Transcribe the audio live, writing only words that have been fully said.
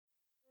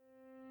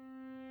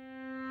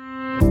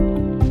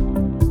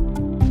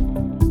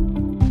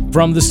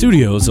From the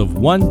studios of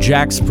One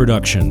Jax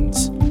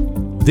Productions,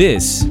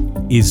 this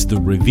is The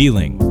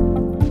Revealing,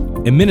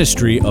 a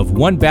ministry of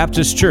One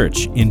Baptist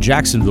Church in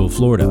Jacksonville,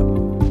 Florida,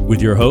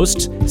 with your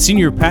hosts,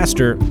 Senior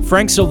Pastor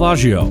Frank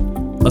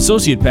Salvaggio,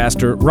 Associate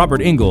Pastor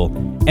Robert Engel,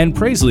 and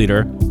Praise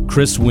Leader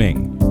Chris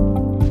Wing.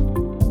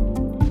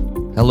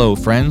 Hello,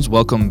 friends.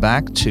 Welcome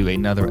back to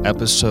another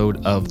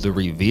episode of The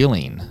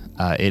Revealing.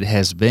 It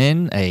has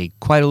been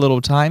quite a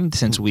little time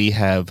since we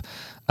have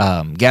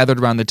gathered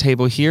around the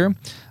table here,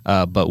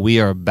 but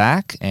we are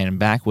back and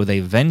back with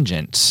a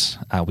vengeance.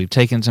 We've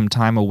taken some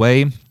time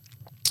away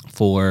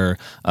for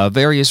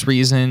various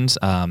reasons,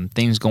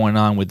 things going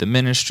on with the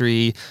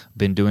ministry,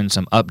 been doing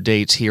some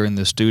updates here in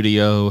the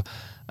studio,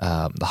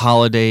 the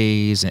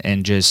holidays,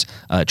 and just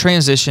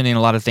transitioning, a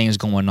lot of things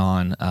going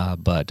on,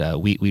 but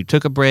we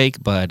took a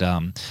break, but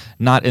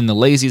not in the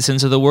lazy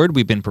sense of the word.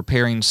 We've been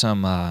preparing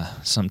some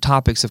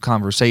topics of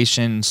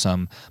conversation,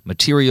 some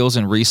materials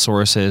and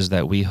resources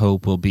that we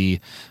hope will be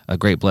a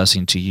great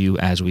blessing to you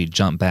as we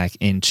jump back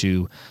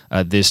into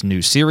this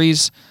new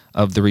series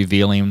of The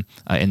Revealing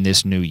in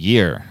this new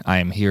year. I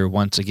am here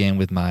once again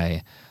with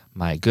my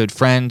good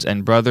friends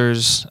and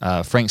brothers,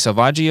 Frank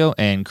Salvaggio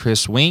and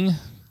Chris Wing.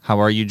 How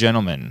are you,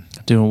 gentlemen?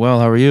 Doing well.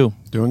 How are you?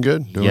 Doing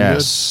good.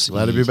 Yes.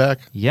 Glad to be back.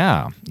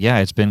 Yeah.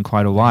 It's been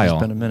quite a while.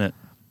 It's been a minute.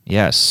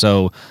 Yes.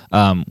 So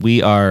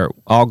we are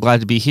all glad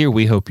to be here.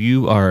 We hope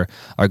you are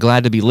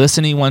glad to be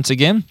listening once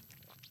again.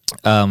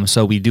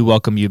 So we do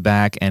welcome you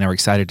back and are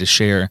excited to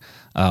share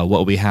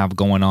what we have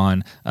going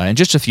on. In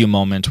just a few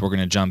moments, we're going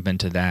to jump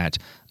into that.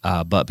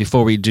 But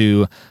before we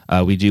do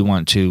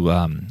want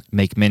to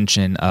make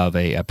mention of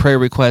a prayer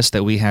request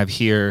that we have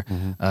here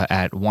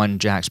at One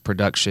Jax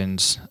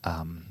Productions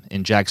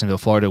in Jacksonville,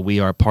 Florida.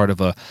 We are part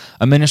of a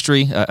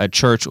ministry, a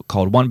church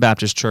called One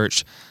Baptist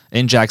Church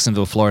in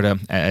Jacksonville, Florida,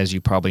 as you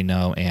probably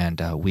know,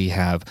 and we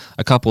have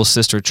a couple of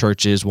sister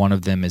churches. One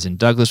of them is in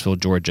Douglasville,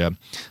 Georgia,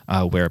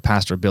 where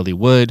Pastor Billy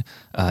Wood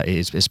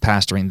is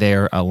pastoring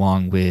there,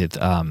 along with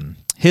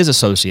his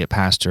associate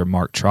pastor,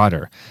 Mark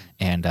Trotter.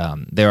 And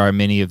there are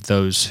many of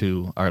those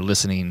who are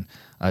listening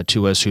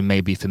to us who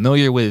may be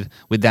familiar with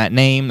that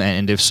name,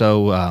 and if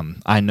so,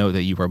 I know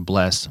that you are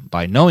blessed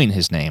by knowing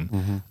his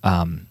name.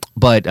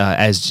 But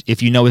as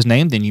if you know his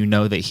name, then you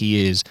know that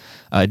he is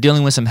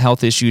dealing with some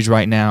health issues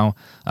right now,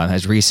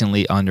 has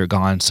recently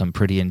undergone some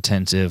pretty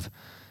intensive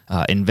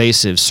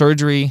invasive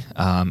surgery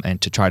and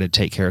to try to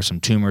take care of some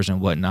tumors and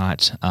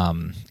whatnot,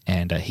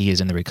 and he is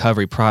in the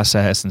recovery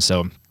process. And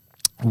so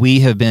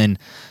we have been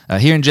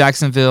here in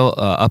Jacksonville,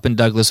 up in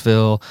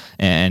Douglasville,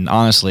 and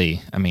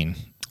honestly, I mean,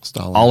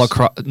 all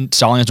across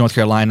Stallings, North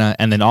Carolina,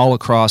 and then all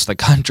across the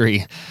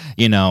country,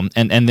 and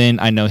then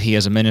I know he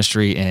has a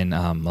ministry in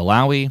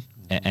Malawi,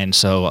 and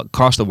so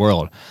across the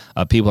world,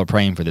 people are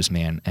praying for this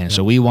man, and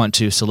so we want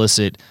to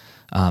solicit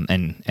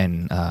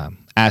and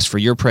ask for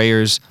your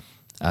prayers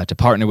to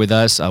partner with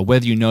us,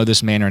 whether you know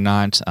this man or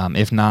not.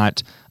 If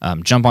not,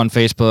 jump on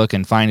Facebook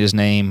and find his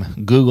name,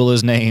 Google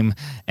his name,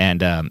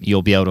 and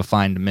you'll be able to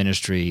find the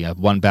ministry of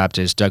One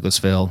Baptist,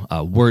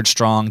 Douglasville, Word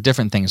Strong,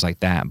 different things like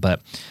that.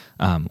 But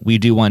we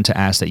do want to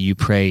ask that you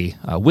pray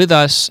with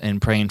us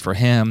and praying for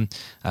him,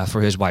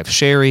 for his wife,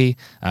 Sherry.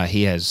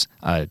 He has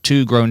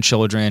 2 grown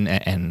children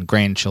and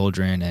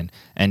grandchildren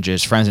and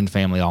just friends and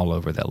family all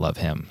over that love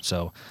him.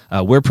 So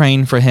we're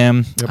praying for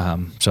him. Yep.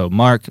 So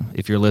Mark,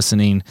 if you're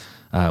listening,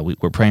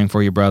 we're praying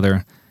for you,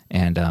 brother,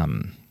 and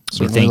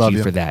we thank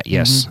you for that.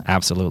 Yes,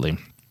 absolutely.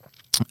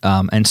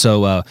 And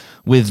so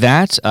with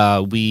that,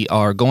 we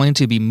are going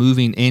to be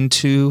moving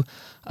into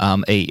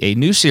a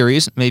new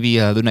series, maybe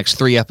the next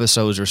 3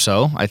 episodes or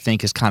so, I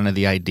think is kind of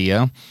the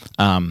idea.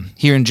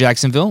 Here in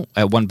Jacksonville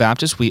at One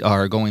Baptist, we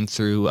are going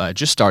through,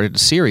 just started a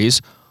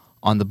series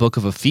on the Book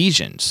of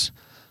Ephesians.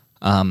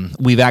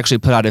 We've actually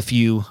put out a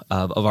few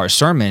of our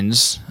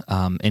sermons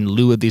in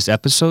lieu of these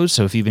episodes.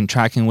 So if you've been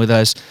tracking with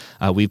us,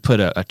 we've put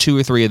a 2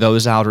 or 3 of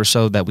those out or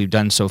so that we've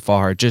done so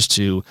far, just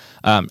to,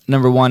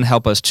 number one,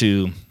 help us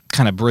to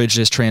kind of bridge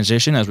this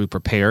transition as we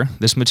prepare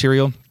this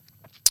material,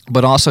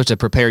 but also to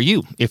prepare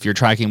you. If you're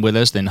tracking with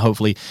us, then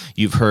hopefully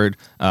you've heard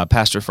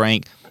Pastor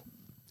Frank,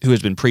 who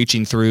has been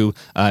preaching through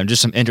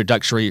just some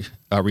introductory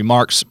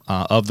remarks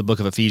of the Book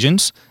of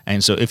Ephesians.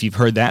 And so if you've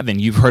heard that, then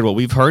you've heard what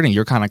we've heard, and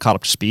you're kind of caught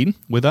up to speed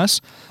with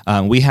us.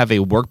 We have a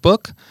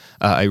workbook,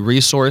 a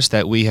resource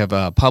that we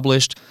have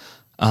published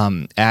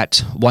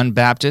at One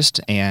Baptist,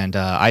 and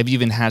I've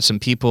even had some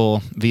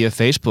people via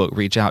Facebook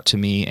reach out to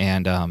me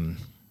and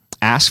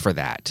ask for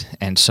that.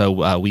 And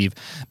so we've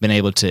been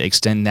able to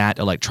extend that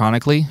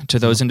electronically to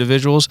those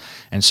individuals.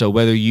 And so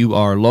whether you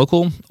are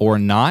local or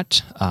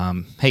not,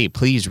 hey,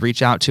 please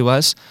reach out to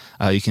us.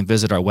 You can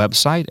visit our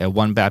website at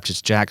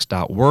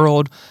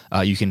onebaptistjax.world.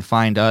 You can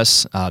find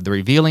us, The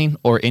Revealing,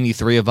 or any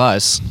 3 of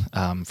us,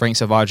 Frank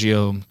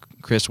Salvaggio,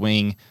 Chris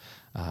Wing,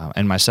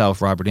 and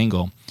myself, Robert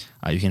Engel.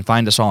 You can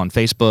find us all on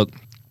Facebook.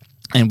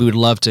 And we would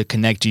love to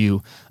connect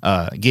you,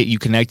 get you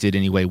connected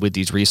anyway with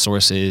these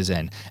resources.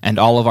 And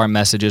all of our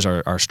messages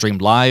are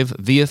streamed live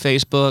via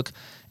Facebook.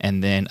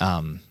 And then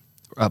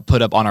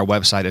put up on our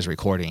website as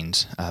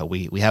recordings.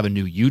 We have a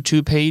new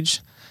YouTube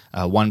page,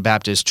 One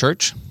Baptist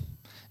Church,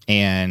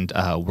 and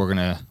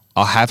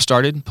I'll have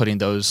started putting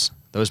those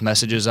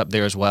messages up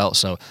there as well.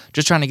 So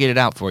just trying to get it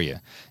out for you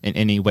in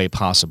any way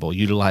possible.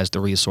 Utilize the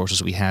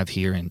resources we have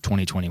here in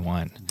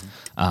 2021.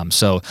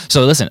 So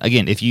listen,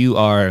 again, if you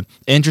are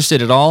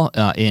interested at all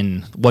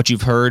in what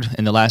you've heard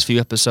in the last few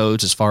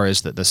episodes as far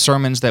as the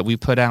sermons that we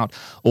put out,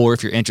 or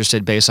if you're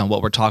interested based on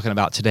what we're talking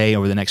about today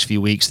over the next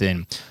few weeks,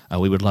 then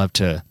we would love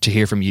to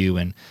hear from you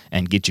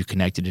and get you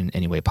connected in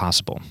any way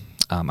possible.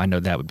 I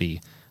know that would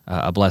be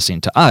a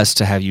blessing to us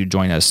to have you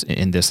join us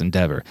in this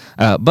endeavor.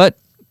 But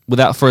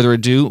without further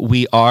ado,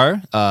 we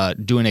are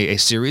doing a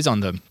series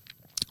on the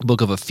Book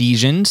of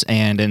Ephesians,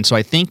 and so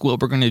I think what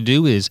we're going to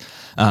do is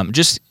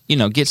just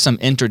get some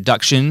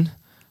introduction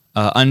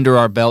under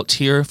our belt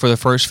here for the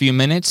first few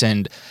minutes,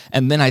 and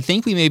then I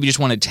think we maybe just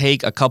want to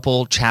take a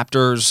couple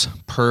chapters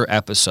per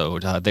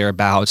episode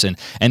thereabouts,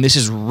 and this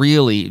is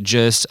really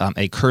just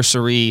a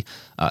cursory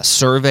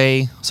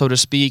survey, so to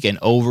speak, an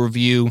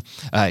overview,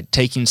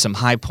 taking some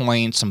high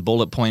points, some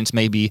bullet points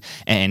maybe,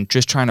 and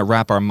just trying to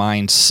wrap our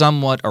minds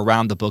somewhat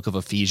around the Book of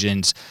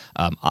Ephesians.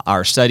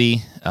 Our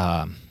study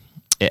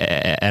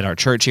at our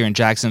church here in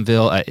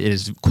Jacksonville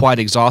is quite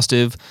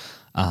exhaustive.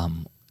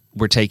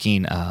 We're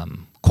taking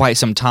quite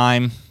some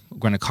time. We're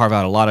going to carve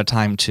out a lot of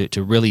time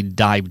to really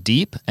dive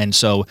deep. And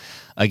so,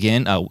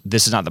 again,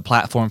 this is not the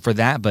platform for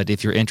that, but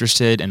if you're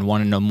interested and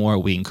want to know more,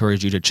 we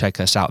encourage you to check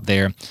us out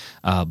there.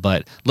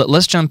 But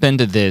let's jump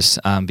into this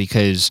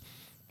because,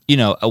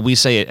 we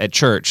say at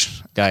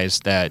church,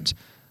 guys, that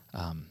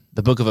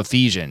the Book of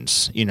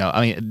Ephesians,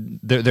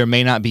 there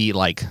may not be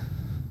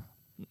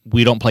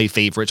we don't play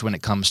favorites when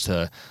it comes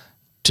to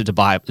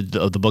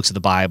the books of the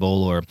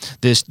Bible, or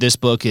this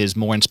book is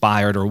more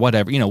inspired or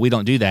whatever. We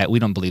don't do that. We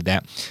don't believe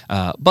that.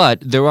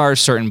 But there are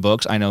certain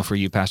books, I know for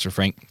you, Pastor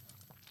Frank,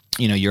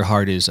 your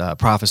heart is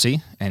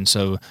prophecy, and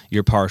so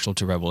you're partial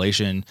to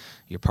Revelation,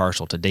 you're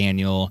partial to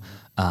Daniel,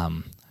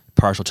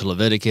 partial to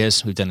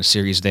Leviticus. We've done a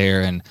series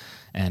there,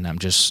 and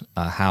just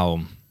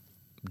how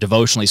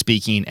devotionally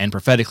speaking and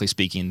prophetically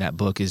speaking, that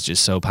book is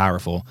just so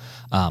powerful.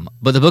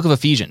 But the Book of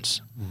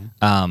Ephesians,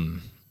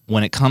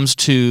 when it comes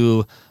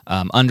to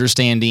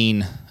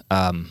understanding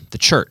the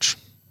church,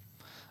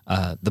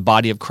 the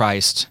body of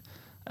Christ,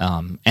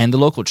 and the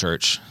local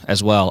church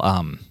as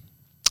well,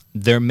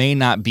 there may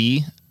not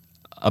be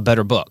a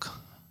better book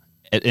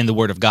in the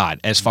Word of God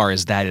as far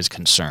as that is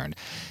concerned.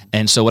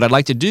 And so what I'd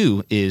like to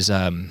do is,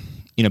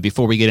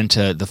 before we get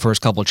into the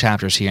first couple of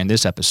chapters here in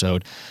this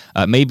episode,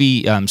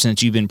 maybe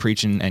since you've been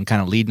preaching and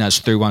kind of leading us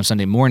through on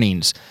Sunday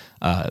mornings,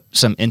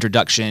 some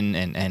introduction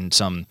and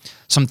some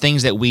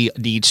things that we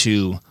need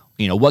to,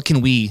 what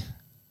can we,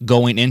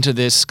 going into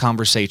this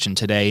conversation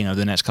today,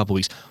 the next couple of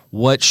weeks,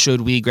 what should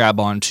we grab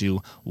onto?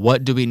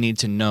 What do we need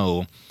to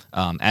know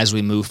as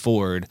we move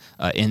forward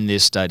in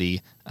this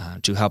study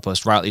to help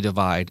us rightly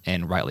divide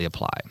and rightly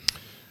apply?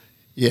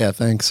 Yeah,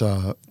 thanks,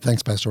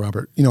 Pastor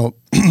Robert.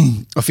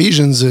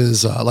 Ephesians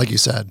is, like you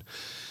said,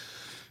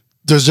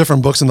 there's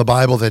different books in the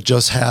Bible that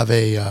just have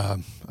a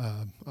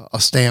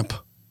stamp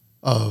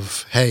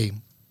of, hey,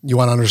 you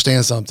want to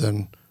understand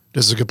something,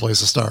 this is a good place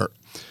to start.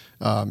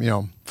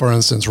 For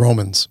instance,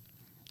 Romans.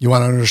 You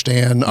want to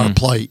understand our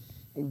plight,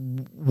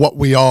 what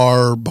we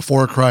are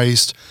before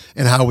Christ,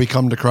 and how we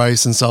come to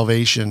Christ and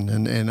salvation,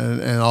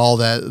 and all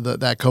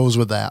that goes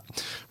with that.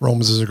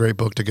 Romans is a great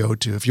book to go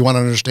to. If you want to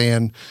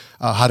understand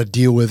how to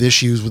deal with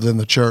issues within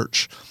the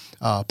church,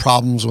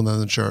 problems within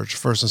the church,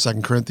 1st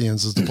and 2nd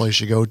Corinthians is the place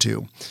you go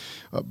to.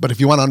 But if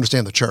you want to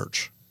understand the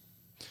church,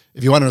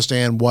 if you want to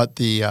understand what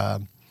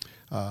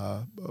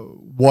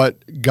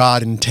what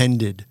God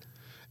intended,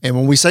 and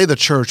when we say the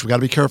church, we got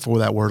to be careful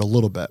with that word a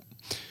little bit.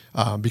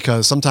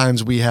 Because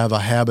sometimes we have a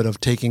habit of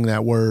taking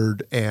that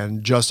word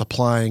and just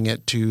applying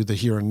it to the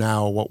here and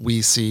now, what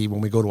we see when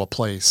we go to a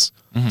place.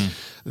 Mm-hmm.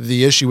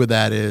 The issue with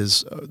that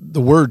is the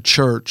word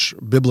church,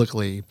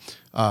 biblically,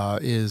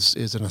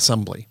 is an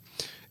assembly.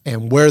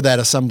 And where that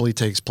assembly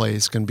takes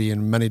place can be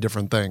in many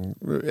different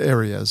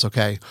areas,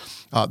 okay?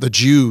 The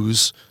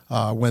Jews,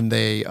 when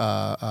they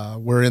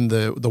were in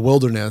the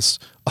wilderness,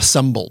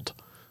 assembled.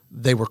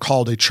 They were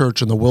called a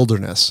church in the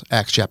wilderness,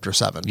 Acts chapter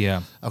 7.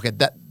 Yeah. Okay,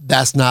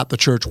 that's not the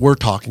church we're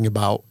talking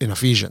about in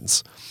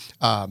Ephesians.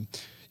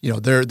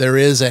 There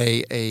is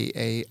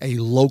a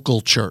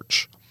local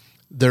church.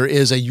 There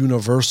is a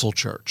universal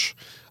church.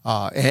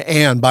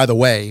 And by the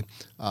way,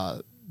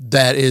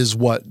 that is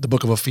what the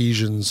book of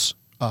Ephesians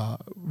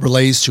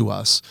relays to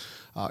us.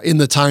 In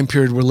the time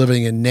period we're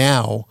living in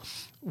now,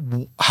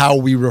 how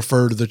we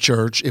refer to the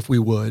church, if we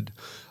would,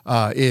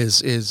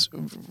 is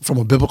from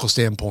a biblical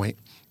standpoint,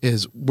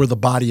 is we're the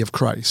body of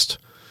Christ.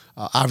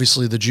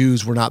 Obviously, the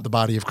Jews were not the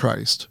body of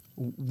Christ.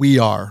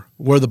 We're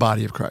the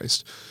body of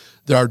Christ.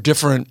 There are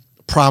different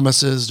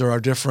promises. There are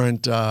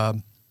different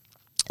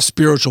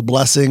spiritual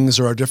blessings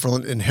or our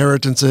different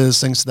inheritances,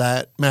 things of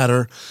that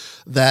matter,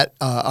 that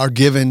are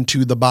given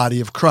to the body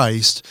of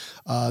Christ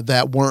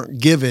that weren't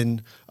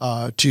given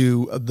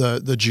to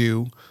the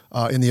Jew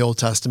in the Old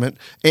Testament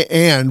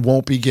and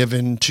won't be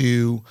given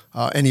to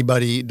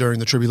anybody during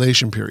the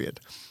tribulation period.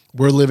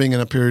 We're living in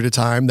a period of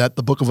time that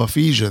the book of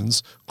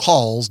Ephesians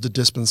calls the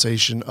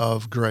dispensation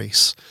of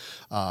grace.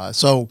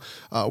 So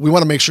we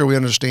want to make sure we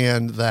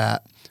understand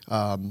that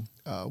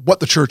what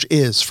the church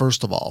is,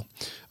 first of all.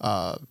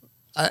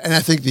 And I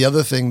think the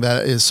other thing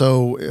that is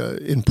so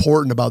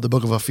important about the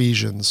book of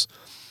Ephesians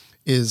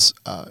is,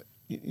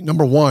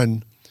 number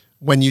one,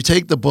 when you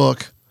take the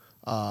book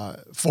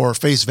for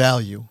face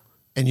value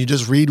and you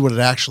just read what it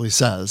actually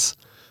says,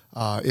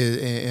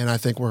 and I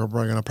think we're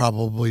going to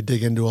probably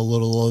dig into a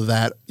little of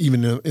that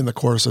even in the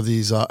course of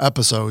these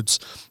episodes.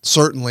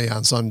 Certainly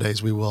on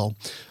Sundays we will.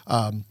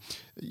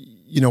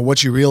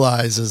 What you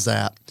realize is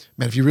that,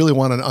 man, if you really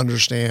want to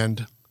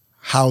understand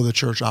how the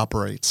church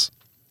operates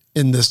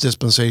in this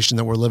dispensation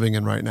that we're living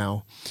in right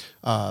now,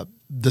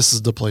 this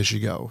is the place you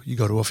go. You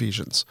go to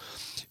Ephesians.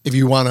 If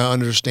you want to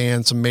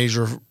understand some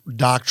major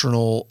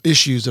doctrinal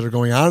issues that are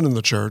going on in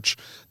the church,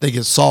 they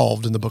get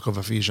solved in the book of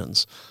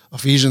Ephesians.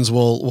 Ephesians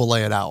will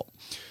lay it out.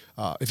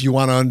 If you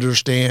want to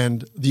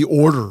understand the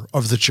order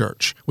of the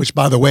church, which,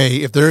 by the way,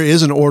 if there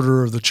is an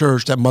order of the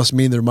church, that must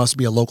mean there must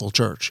be a local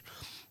church.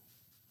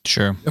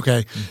 Sure.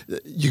 Okay.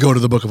 You go to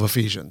the book of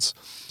Ephesians.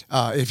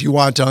 If you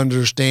want to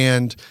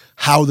understand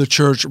how the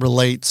church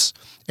relates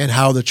and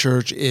how the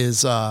church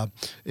is and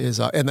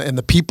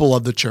the people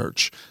of the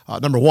church,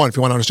 number one, if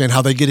you want to understand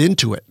how they get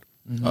into it,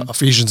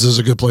 Ephesians is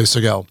a good place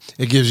to go.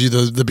 It gives you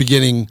the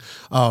beginning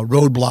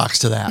roadblocks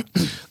to that.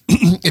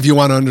 If you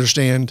want to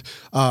understand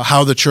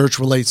how the church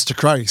relates to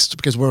Christ,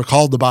 because we're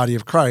called the body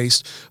of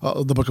Christ,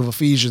 the book of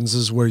Ephesians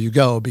is where you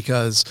go,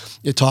 because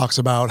it talks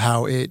about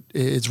how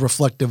it's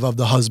reflective of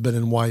the husband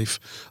and wife.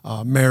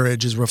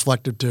 Marriage is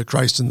reflective to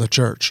Christ in the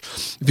church.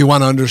 If you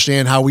want to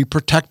understand how we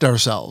protect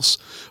ourselves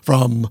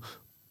from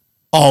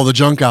all the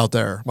junk out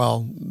there,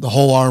 well, the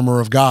whole armor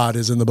of God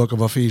is in the book of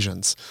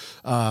Ephesians.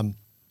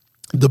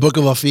 The book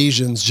of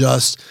Ephesians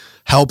just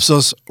helps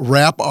us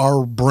wrap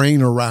our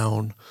brain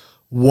around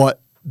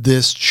what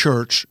this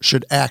church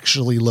should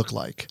actually look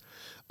like.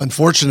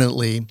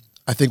 Unfortunately,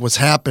 I think what's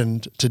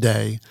happened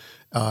today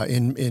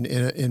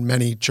in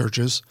many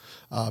churches,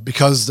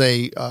 because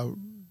they,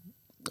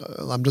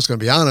 I'm just going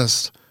to be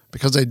honest,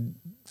 because they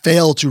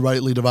fail to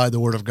rightly divide the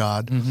word of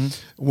God,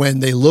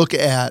 when they look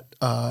at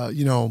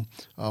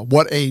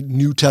what a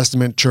New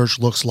Testament church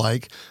looks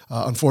like,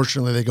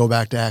 unfortunately they go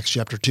back to Acts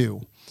chapter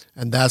 2.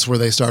 And that's where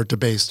they start to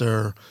base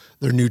their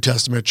New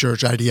Testament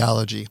church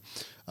ideology.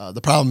 The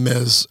problem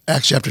is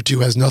Acts chapter 2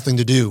 has nothing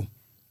to do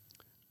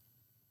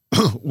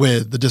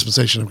with the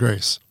dispensation of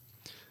grace.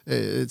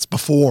 It's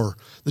before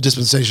the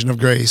dispensation of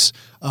grace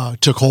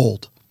took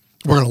hold.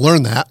 We're going to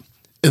learn that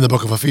in the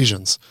book of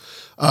Ephesians.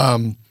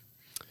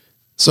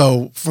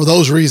 So for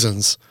those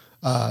reasons,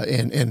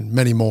 and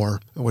many more,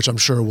 which I'm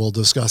sure we'll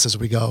discuss as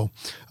we go,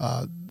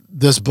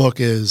 this book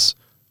is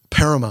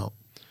paramount.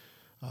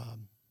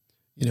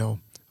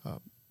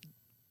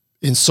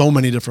 In so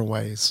many different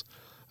ways.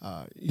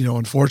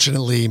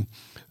 Unfortunately,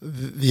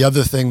 the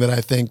other thing that I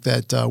think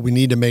that we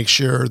need to make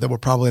sure that we're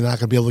probably not going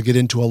to be able to get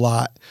into a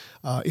lot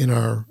in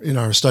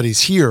our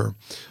studies here,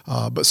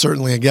 but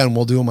certainly, again,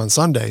 we'll do them on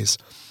Sundays,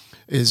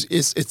 is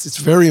it's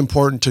very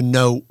important to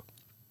note,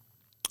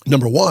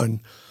 number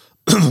one,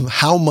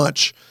 how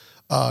much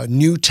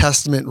New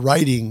Testament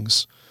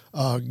writings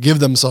give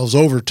themselves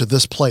over to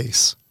this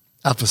place,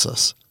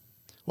 Ephesus.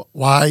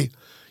 Why?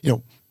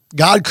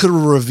 God could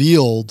have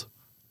revealed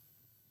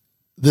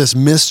this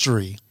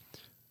mystery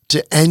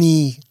to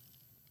any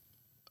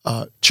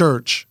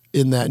church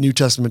in that New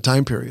Testament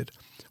time period.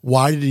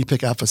 Why did he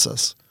pick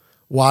Ephesus?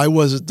 Why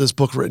was this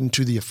book written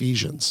to the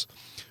Ephesians?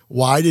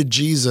 Why did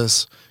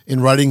Jesus,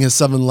 in writing his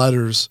 7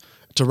 letters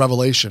to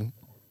Revelation,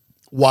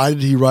 why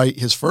did he write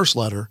his first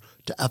letter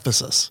to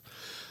Ephesus?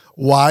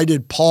 Why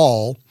did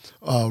Paul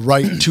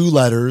write 2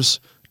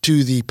 letters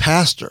to the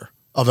pastor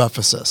of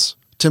Ephesus,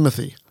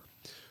 Timothy?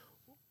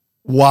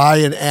 Why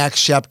in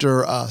Acts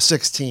chapter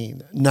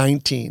 16,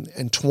 19,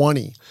 and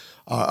 20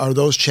 are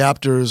those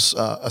chapters,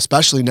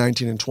 especially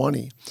 19 and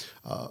 20,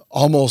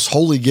 almost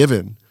wholly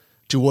given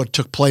to what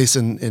took place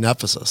in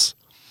Ephesus?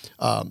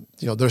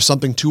 There's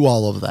something to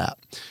all of that,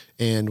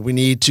 and we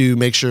need to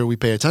make sure we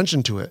pay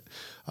attention to it.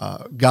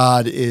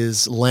 God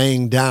is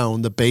laying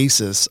down the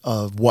basis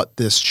of what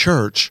this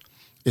church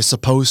is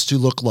supposed to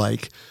look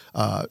like,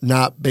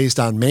 not based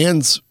on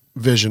man's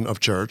vision of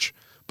church,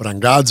 but on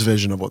God's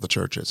vision of what the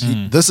church is.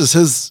 This is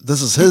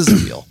his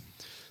deal.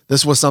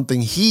 This was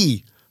something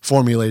he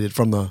formulated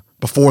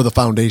before the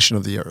foundation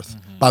of the earth.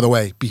 By the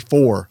way,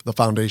 before the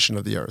foundation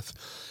of the earth.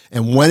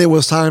 And when it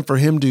was time for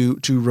him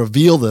to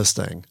reveal this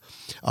thing,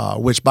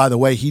 which, by the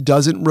way, he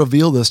doesn't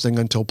reveal this thing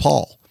until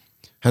Paul.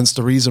 Hence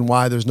the reason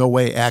why there's no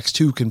way Acts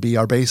 2 can be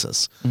our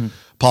basis.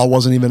 Paul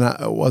wasn't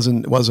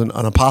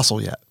an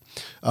apostle yet.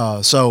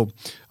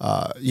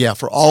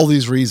 For all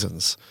these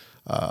reasons,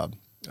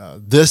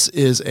 this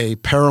is a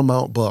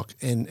paramount book,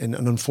 and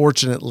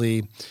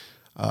unfortunately,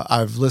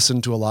 I've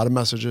listened to a lot of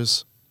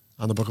messages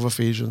on the Book of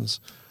Ephesians.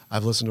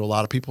 I've listened to a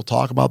lot of people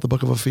talk about the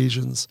Book of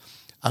Ephesians.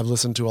 I've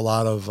listened to a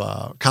lot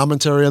of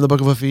commentary on the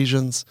Book of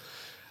Ephesians.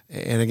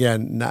 And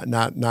again,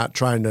 not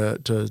trying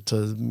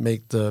to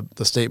make the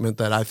statement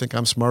that I think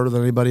I'm smarter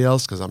than anybody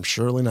else, because I'm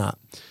surely not.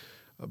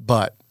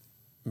 But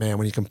man,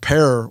 when you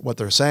compare what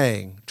they're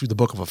saying to the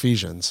Book of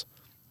Ephesians,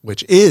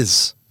 which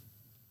is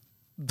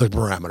the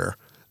parameter,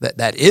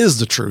 that is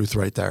the truth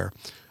right there,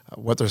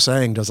 what they're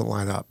saying doesn't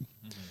line up,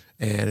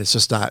 and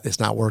it's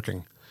not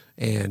working.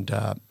 And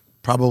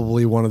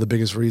probably one of the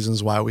biggest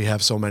reasons why we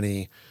have so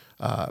many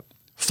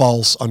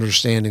false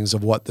understandings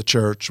of what the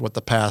church, what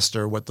the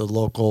pastor, what the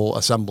local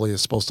assembly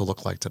is supposed to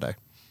look like today.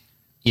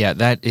 Yeah,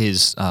 that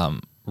is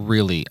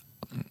really,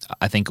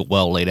 I think, a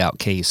well laid out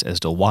case as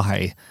to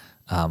why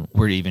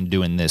we're even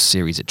doing this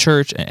series at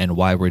church and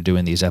why we're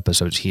doing these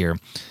episodes here.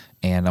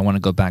 And I want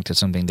to go back to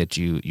something that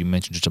you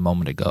mentioned just a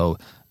moment ago.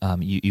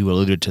 You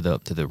alluded to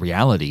the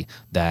reality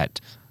that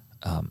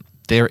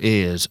there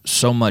is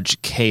so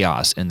much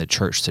chaos in the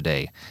church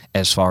today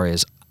as far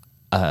as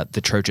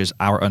the church is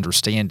our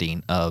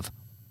understanding of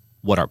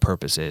what our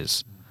purpose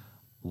is,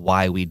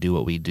 why we do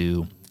what we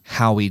do,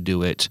 how we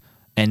do it,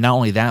 and not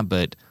only that,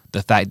 but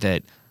the fact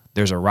that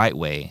there's a right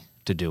way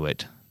to do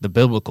it, the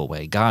biblical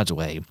way, God's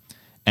way,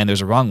 and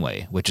there's a wrong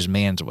way, which is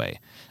man's way.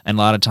 And a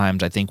lot of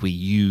times I think we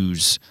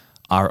use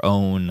our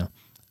own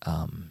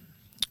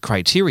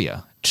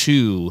criteria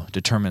to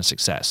determine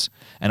success,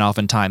 and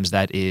oftentimes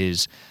that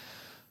is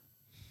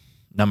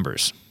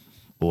numbers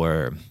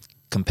or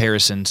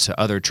comparisons to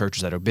other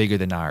churches that are bigger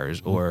than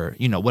ours, or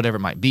whatever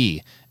it might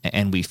be,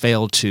 and we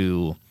fail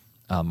to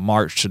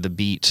march to the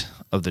beat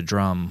of the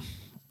drum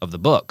of the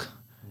book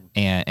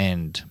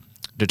and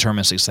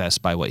determine success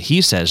by what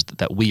he says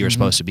that we are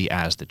supposed to be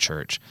as the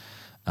church,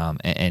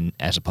 and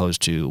as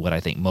opposed to what I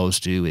think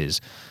most do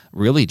is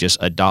really just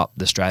adopt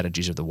the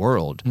strategies of the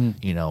world.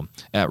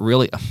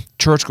 Really,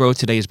 church growth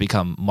today has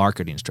become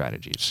marketing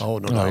strategies. Oh,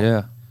 no doubt.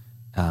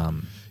 Yeah.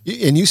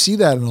 And you see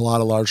that in a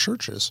lot of large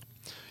churches.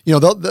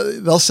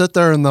 They'll sit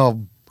there and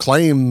they'll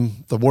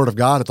claim the word of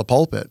God at the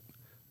pulpit,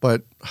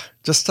 but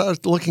just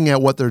start looking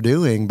at what they're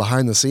doing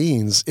behind the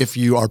scenes, if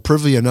you are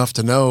privy enough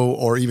to know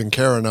or even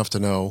care enough to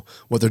know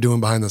what they're doing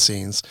behind the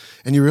scenes,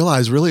 and you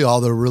realize really all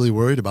they're really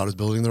worried about is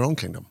building their own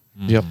kingdom.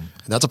 Yep.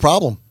 And that's a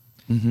problem.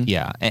 Mm-hmm.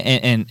 Yeah,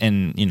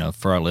 and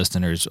for our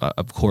listeners,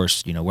 of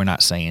course, we're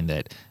not saying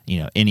that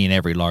any and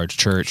every large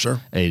church Sure.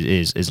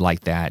 is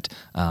like that.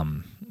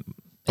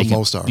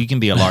 Most are. You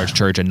can be a large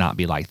church and not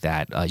be like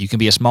that. You can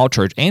be a small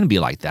church and be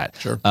like that.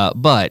 Sure.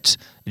 But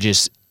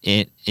just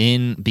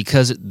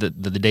because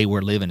the day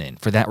we're living in,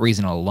 for that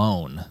reason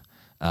alone,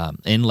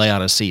 in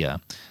Laodicea,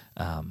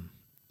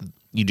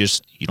 you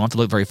don't have to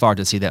look very far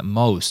to see that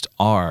most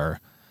are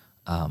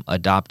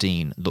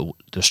adopting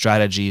the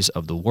strategies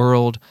of the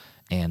world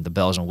and the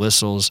bells and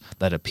whistles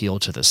that appeal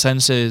to the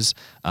senses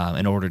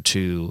in order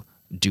to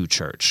do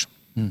church.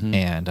 Mm-hmm.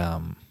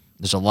 And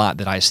there's a lot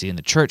that I see in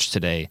the church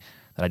today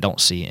that I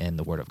don't see in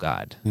the Word of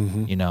God,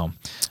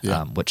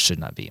 which should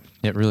not be.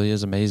 It really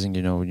is amazing,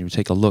 when you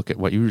take a look at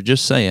what you were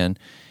just saying,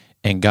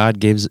 and God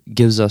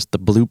gives us the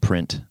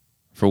blueprint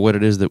for what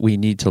it is that we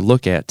need to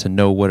look at to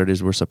know what it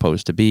is we're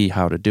supposed to be,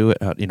 how to do it,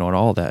 and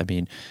all that. I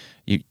mean,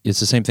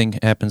 it's the same thing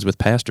happens with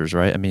pastors,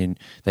 right? I mean,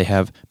 they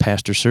have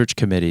pastor search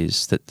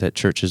committees that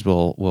churches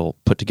will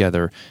put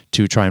together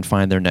to try and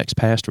find their next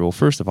pastor. Well,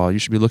 first of all, you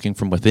should be looking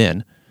from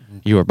within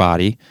your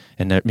body,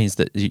 and that means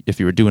that if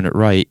you were doing it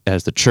right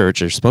as the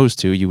church are supposed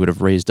to, you would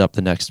have raised up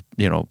the next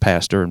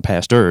pastor and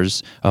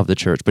pastors of the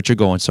church. But you're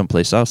going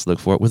someplace else to look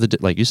for it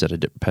with like you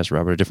said, Pastor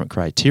Robert, a different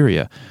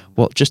criteria.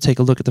 Well, just take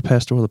a look at the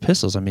pastoral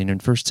epistles. I mean, in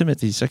 1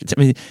 Timothy, 2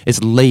 Timothy,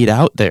 it's laid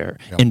out there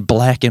in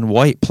black and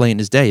white, plain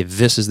as day.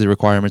 This is the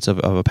requirements of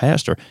a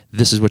pastor.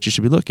 This is what you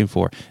should be looking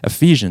for.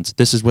 Ephesians,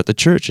 this is what the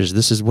church is.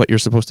 This is what you're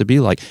supposed to be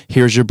like.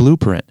 Here's your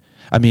blueprint.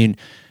 I mean,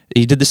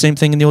 he did the same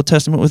thing in the Old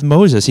Testament with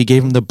Moses. He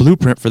gave him the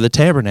blueprint for the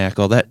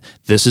tabernacle.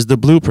 This is the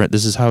blueprint.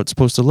 This is how it's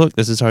supposed to look.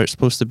 This is how it's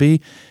supposed to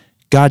be.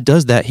 God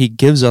does that. He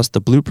gives us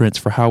the blueprints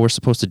for how we're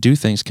supposed to do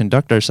things,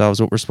 conduct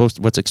ourselves,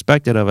 what's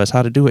expected of us,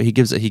 how to do it. He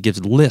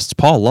gives lists.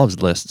 Paul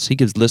loves lists. He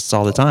gives lists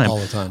all the time.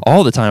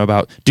 All the time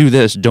about do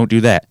this, don't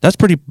do that. That's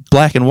pretty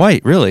black and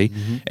white, really.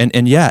 Mm-hmm.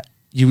 And yet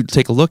you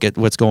take a look at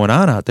what's going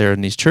on out there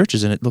in these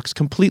churches, and it looks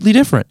completely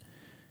different.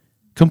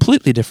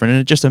 Completely different, and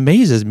it just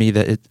amazes me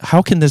that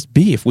how can this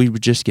be if we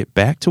would just get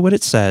back to what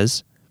it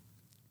says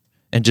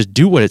and just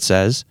do what it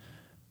says,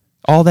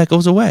 all that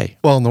goes away.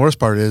 Well, and the worst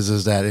part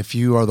is that if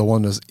you are the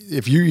one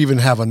if you even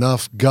have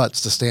enough guts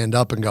to stand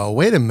up and go,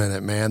 wait a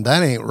minute, man,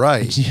 that ain't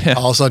right. Yeah.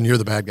 All of a sudden you're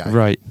the bad guy.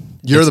 Right.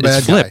 You're the bad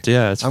it's flipped. guy.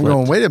 Yeah, I'm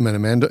going, wait a minute,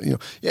 man.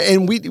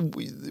 And we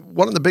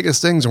one of the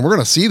biggest things, and we're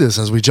going to see this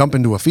as we jump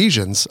into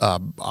Ephesians.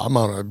 I'm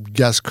going to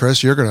guess,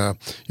 Chris, you're going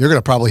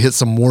to probably hit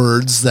some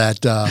words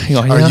that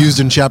are used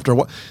in chapter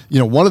 1.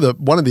 One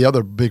of the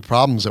other big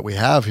problems that we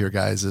have here,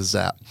 guys, is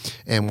that,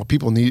 and what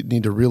people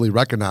need to really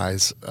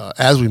recognize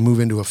as we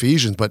move into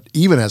Ephesians, but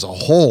even as a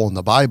whole in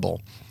the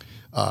Bible,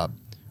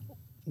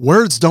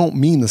 Words don't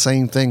mean the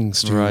same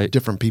things to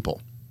different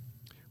people.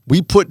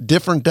 We put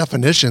different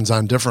definitions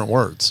on different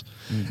words.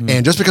 Mm-hmm.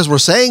 And just because we're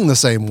saying the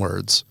same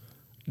words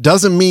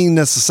doesn't mean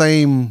that's the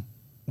same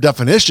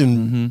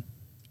definition,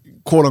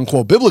 quote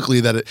unquote, biblically,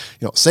 that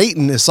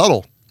Satan is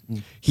subtle.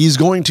 He's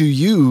going to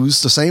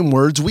use the same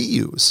words we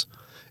use.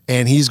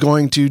 And he's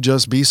going to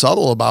just be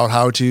subtle about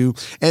how to,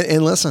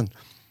 and listen,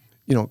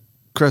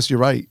 Chris, you're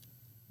right.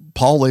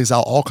 Paul lays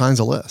out all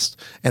kinds of lists.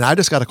 And I'm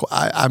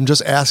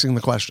just asking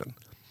the question.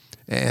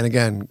 And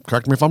again,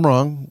 correct me if I'm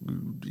wrong.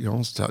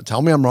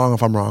 Tell me I'm wrong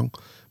if I'm wrong.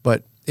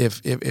 But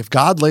if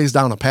God lays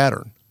down a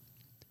pattern,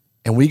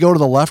 and we go to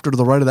the left or to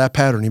the right of that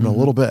pattern even a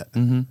little bit,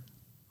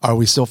 are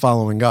we still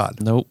following God?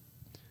 Nope.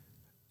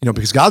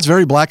 Because God's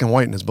very black and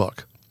white in his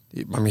book.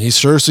 I mean, he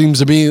sure seems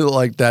to be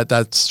like that.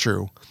 That's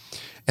true.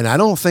 And I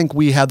don't think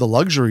we had the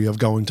luxury of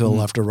going to the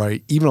left or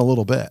right even a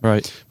little bit.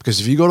 Right. Because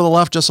if you go to the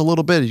left just a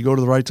little bit, you go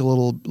to the right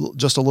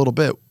just a little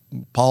bit,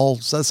 Paul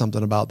says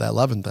something about that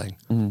leaven thing.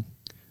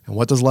 And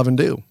what does leaven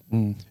do?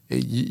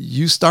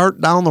 You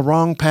start down the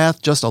wrong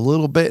path just a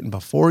little bit, and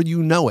before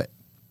you know it,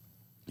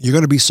 you're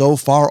going to be so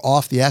far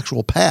off the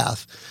actual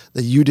path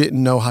that you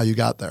didn't know how you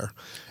got there,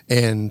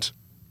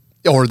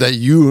 or that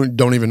you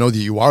don't even know that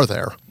you are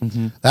there.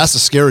 That's the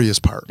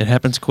scariest part. It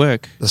happens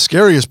quick. The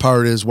scariest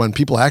part is when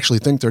people actually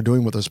think they're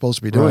doing what they're supposed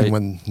to be doing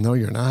when, no,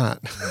 you're not.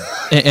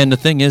 And the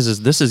thing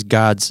is this is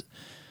God's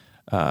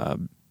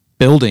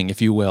building,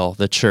 if you will,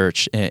 the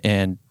church.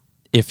 And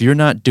if you're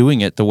not doing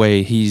it the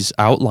way he's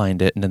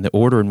outlined it and in the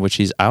order in which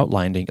he's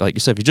outlining, like you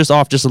said, if you're just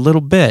off just a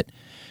little bit,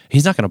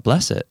 he's not going to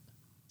bless it.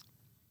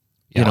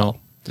 Or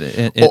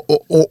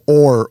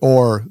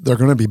they're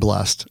going to be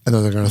blessed, and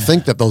then they're going to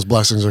think that those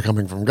blessings are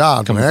coming from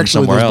God, when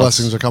actually those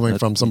blessings are coming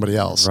from somebody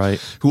else,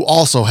 who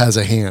also has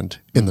a hand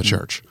in the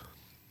church,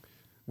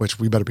 which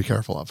we better be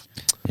careful of.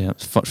 Yeah,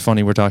 it's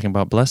funny we're talking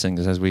about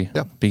blessings as we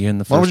begin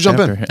the first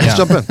chapter. Jump in? Let's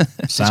jump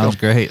in. Sounds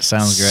great.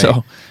 So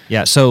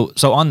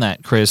on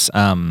that, Chris,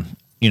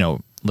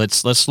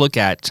 let's look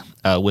at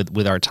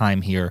with our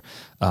time here.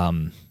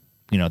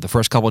 The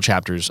first couple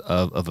chapters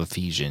of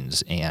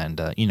Ephesians, and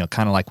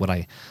kind of like what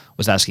I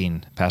was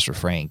asking Pastor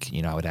Frank.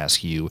 I would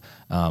ask you.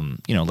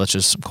 Let's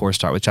just of course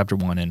start with chapter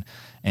 1,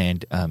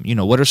 and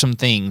what are some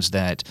things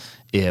that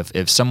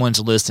if someone's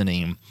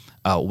listening,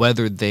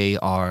 whether they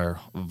are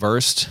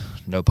versed,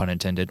 no pun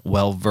intended,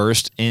 well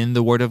versed in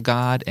the Word of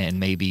God, and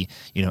maybe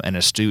an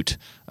astute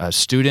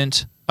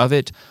student of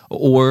it,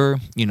 or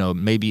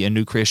maybe a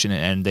new Christian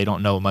and they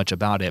don't know much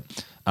about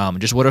it.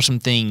 Just what are some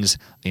things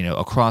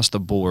across the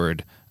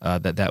board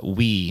that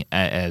we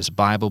as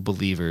Bible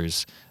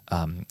believers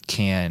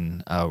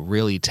can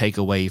really take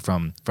away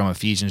from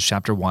Ephesians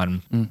chapter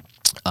 1,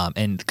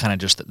 and kind of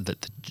just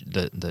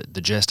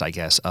the gist, I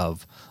guess,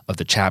 of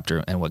the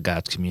chapter and what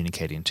God's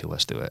communicating to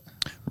us through it.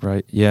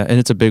 Right. Yeah, and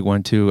it's a big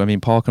one too. I mean,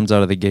 Paul comes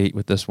out of the gate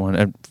with this one,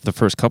 and the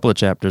first couple of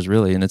chapters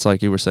really, and it's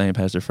like you were saying,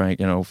 Pastor Frank.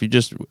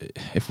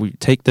 If we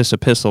take this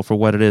epistle for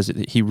what it is,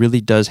 he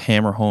really does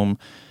hammer home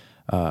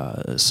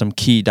some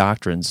key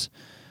doctrines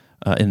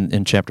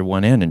in chapter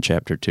 1 and in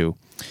chapter 2.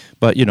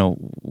 But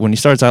when he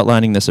starts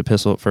outlining this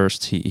epistle at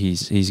first,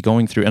 he's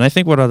going through, and I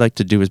think what I'd like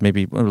to do is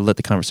maybe let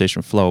the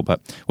conversation flow.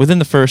 But within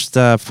the first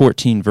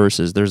 14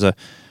 verses, there's a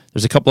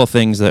couple of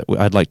things that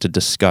I'd like to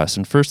discuss.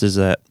 And first is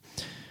that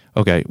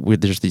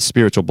there's these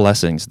spiritual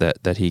blessings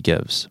that he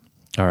gives.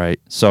 All right,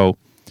 so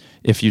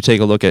if you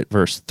take a look at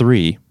verse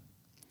 3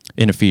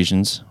 in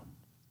Ephesians,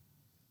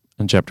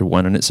 in chapter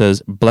 1, and it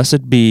says,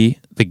 "Blessed be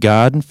the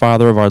God and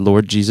Father of our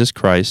Lord Jesus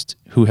Christ,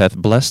 who hath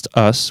blessed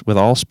us with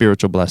all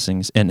spiritual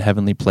blessings in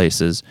heavenly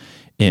places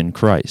in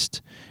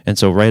Christ." And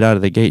so right out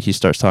of the gate, he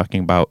starts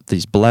talking about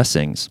these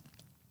blessings.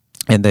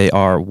 And they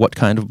are what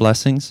kind of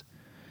blessings?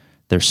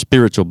 They're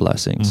spiritual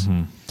blessings.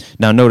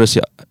 Now notice,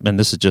 and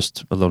this is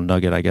just a little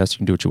nugget, I guess, you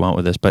can do what you want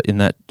with this, but in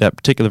that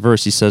particular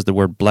verse, he says the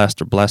word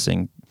blessed or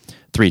blessing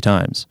 3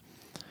 times.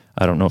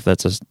 I don't know if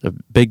that's a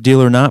big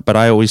deal or not, but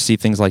I always see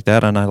things like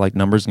that, and I like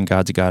numbers, and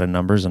God's a God of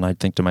numbers, and I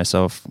think to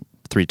myself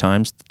 3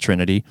 times, the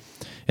Trinity,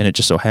 and it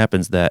just so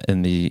happens that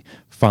in the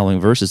following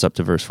verses up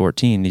to verse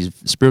 14, these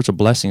spiritual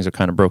blessings are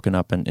kind of broken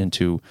up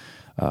into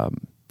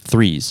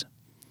 3s,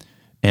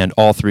 and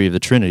all 3 of the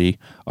Trinity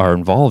are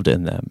involved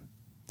in them.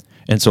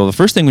 And so the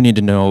first thing we need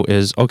to know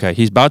is,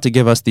 he's about to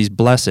give us these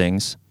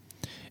blessings,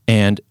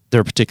 and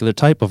they're a particular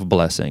type of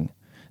blessing.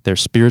 They're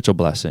spiritual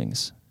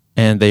blessings.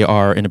 And they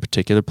are in a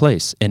particular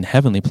place, in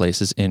heavenly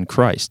places in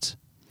Christ.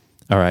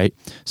 All right?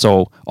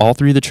 So all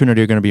 3 of the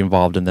Trinity are going to be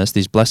involved in this.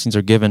 These blessings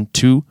are given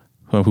to,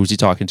 who's he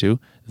talking to?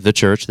 The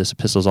church. This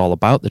epistle is all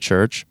about the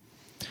church.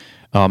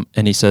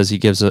 And he says it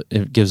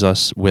gives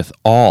us with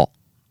all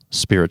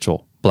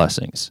spiritual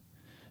blessings,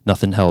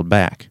 nothing held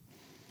back.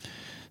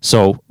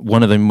 So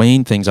one of the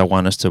main things I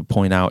want us to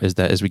point out is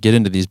that as we get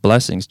into these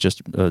blessings,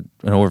 just an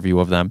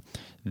overview of them,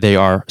 they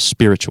are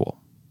spiritual.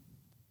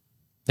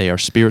 They are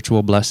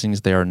spiritual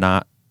blessings. They are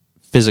not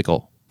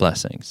physical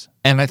blessings.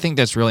 And I think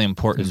that's really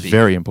important. It's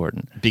very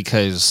important.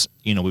 Because,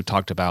 we've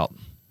talked about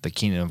the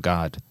kingdom of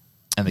God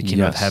and the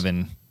kingdom of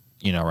heaven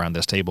around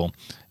this table,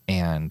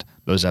 and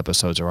those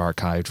episodes are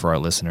archived for our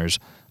listeners.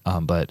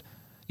 But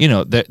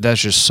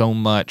that's just so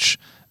much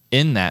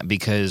in that,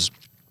 because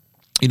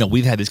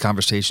we've had these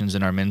conversations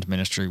in our men's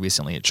ministry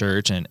recently at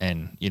church,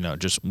 and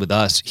just with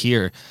us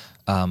here,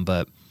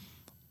 but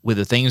with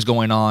the things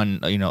going on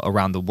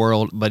around the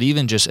world, but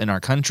even just in our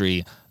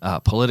country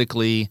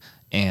politically,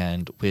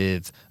 and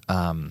with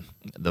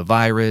the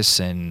virus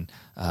and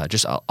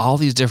just all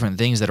these different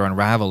things that are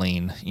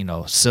unraveling,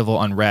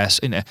 civil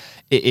unrest, and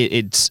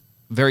it's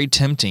very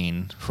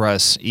tempting for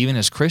us, even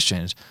as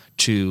Christians,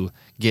 to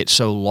get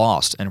so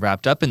lost and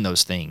wrapped up in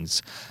those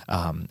things,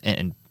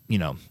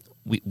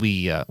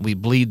 we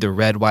bleed the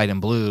red, white, and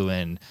blue,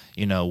 and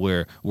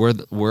we're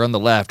on the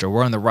left or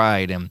we're on the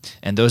right,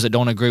 and those that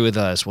don't agree with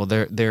us, well,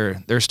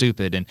 they're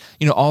stupid, and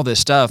all this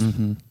stuff.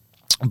 Mm-hmm.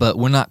 But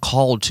we're not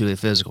called to a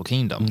physical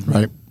kingdom,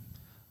 right?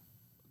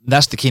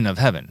 That's the kingdom of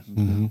heaven.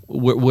 Mm-hmm.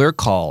 We're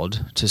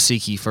called to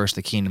seek ye first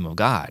the kingdom of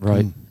God,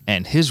 right,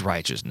 and His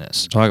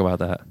righteousness. Talk about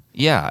that.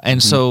 Yeah,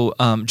 and so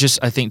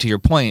just I think to your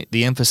point,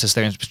 the emphasis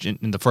there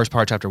in the first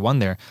part of chapter 1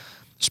 there,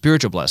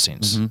 spiritual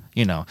blessings, and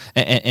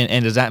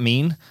does that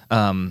mean,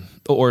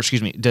 or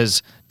excuse me,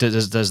 does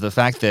the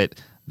fact that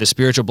the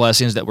spiritual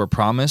blessings that were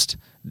promised,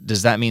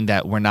 does that mean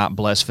that we're not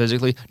blessed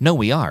physically? No,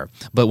 we are.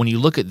 But when you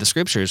look at the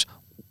scriptures,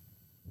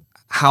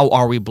 how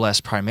are we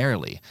blessed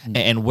primarily,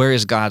 and where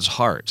is God's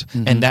heart?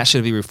 And that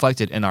should be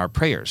reflected in our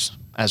prayers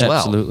as well,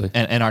 absolutely,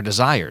 and our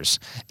desires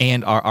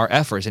and our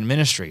efforts in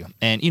ministry,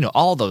 and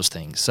all those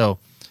things. So,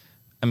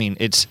 I mean,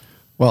 it's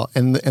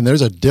and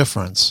there's a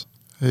difference.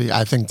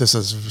 I think this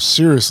is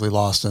seriously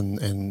lost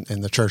in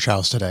the church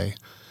house today.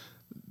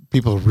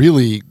 People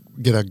really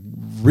get a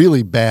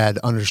really bad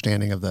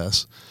understanding of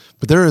this,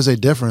 but there is a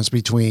difference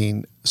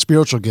between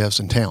spiritual gifts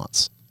and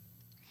talents,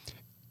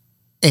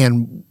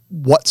 and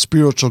what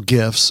spiritual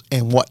gifts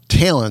and what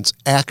talents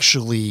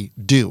actually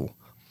do.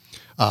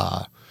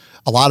 A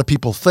lot of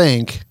people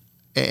think,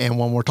 and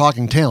when we're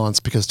talking talents,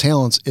 because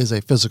talents is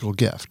a physical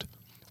gift,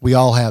 we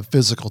all have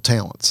physical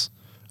talents.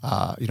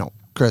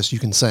 Chris, you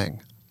can sing.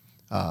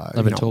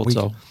 I've been told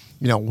so.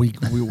 We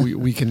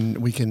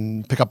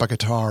can pick up a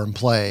guitar and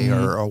play,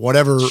 or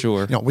whatever.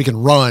 Sure. We can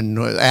run.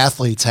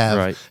 Athletes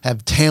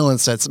have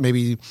talents that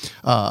maybe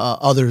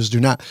others do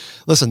not.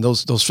 Listen,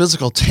 those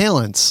physical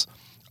talents,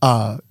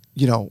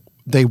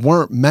 they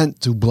weren't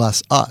meant to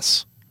bless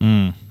us.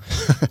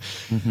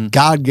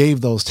 God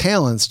gave those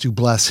talents to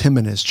bless Him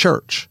and His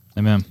church.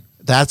 Amen.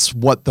 That's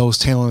what those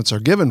talents are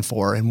given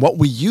for, and what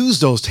we use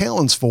those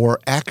talents for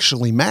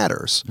actually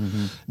matters.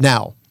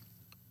 Now,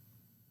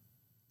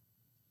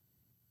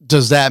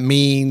 does that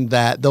mean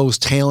that those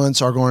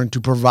talents are going to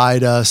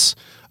provide us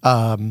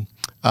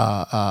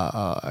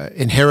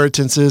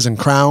inheritances and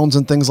crowns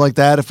and things like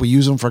that if we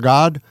use them for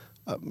God?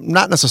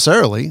 Not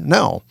necessarily.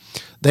 No,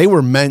 they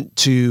were meant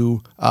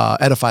to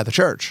edify the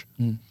church.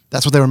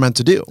 That's what they were meant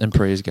to do, and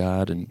praise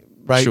God. And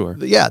right, sure,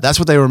 yeah, that's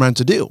what they were meant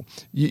to do.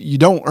 You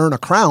don't earn a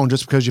crown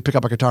just because you pick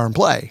up a guitar and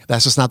play.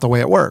 That's just not the way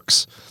it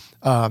works.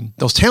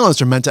 Those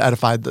talents are meant to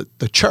edify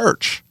the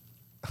church,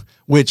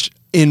 which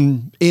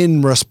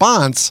in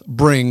response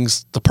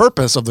brings the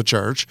purpose of the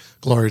church,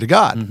 glory to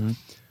God.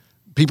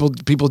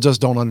 People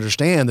just don't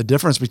understand the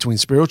difference between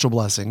spiritual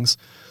blessings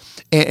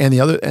and the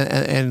other.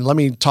 And let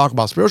me talk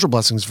about spiritual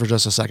blessings for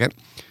just a second.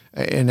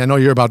 And I know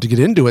you're about to get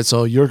into it,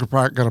 so you're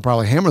going to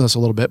probably hammer this a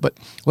little bit. But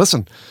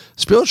listen,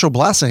 spiritual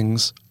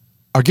blessings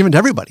are given to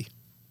everybody.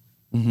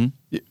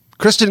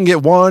 Chris didn't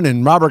get one,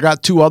 and Robert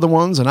got two other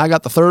ones, and I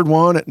got the third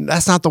one. And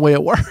that's not the way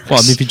it works. Well,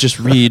 if you just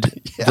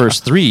read verse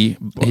 3,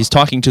 he's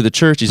talking to the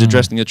church. He's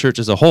addressing the church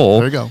as a whole.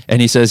 There you go.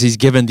 And he says he's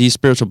given these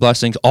spiritual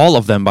blessings, all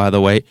of them, by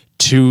the way,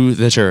 to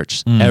the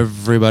church.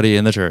 Everybody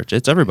in the church.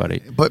 It's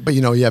everybody. But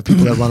you have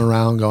people that run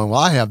around going,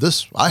 well, I have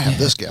this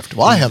gift.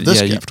 Well, I have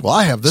this gift. Well,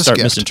 I have this gift.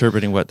 gift.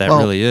 Misinterpreting what that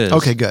really is.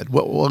 Okay, good.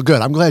 Well,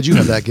 good. I'm glad you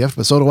have that gift,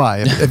 but so do I.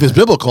 If it's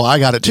biblical, I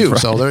got it too.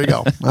 Right. So there you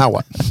go. Now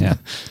what?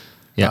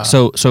 Yeah.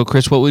 So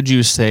Chris, what would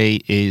you say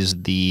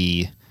is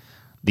the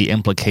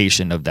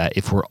implication of that?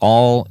 If we're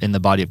all in the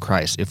body of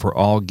Christ, if we're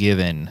all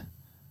given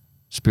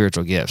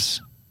spiritual gifts,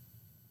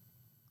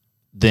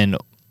 then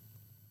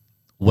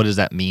what does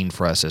that mean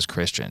for us as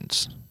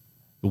Christians?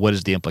 What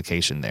is the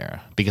implication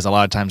there? Because a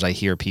lot of times I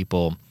hear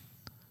people,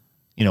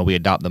 we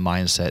adopt the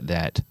mindset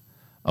that,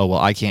 oh, well,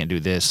 I can't do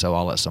this, so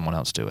I'll let someone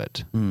else do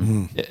it.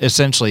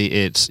 Essentially,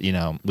 it's,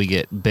 we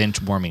get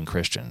bench warming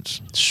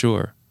Christians.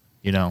 Sure.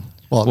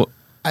 Well,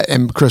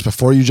 and Chris,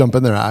 before you jump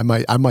in there, I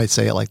might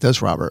say it like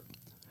this, Robert.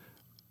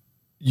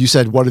 You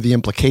said, what are the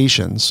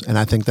implications? And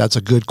I think that's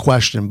a good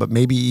question, but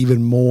maybe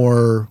even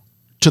more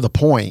to the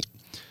point.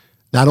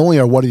 Not only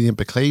are what are the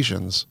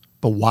implications,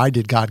 but why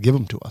did God give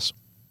them to us?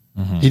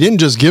 He didn't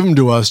just give them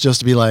to us just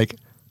to be like,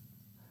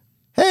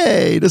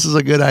 hey, this is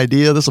a good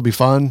idea. This will be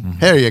fun.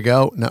 Here you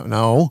go.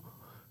 No.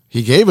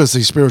 He gave us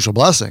these spiritual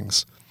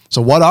blessings.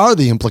 So what are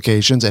the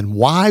implications and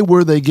why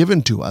were they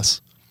given to us?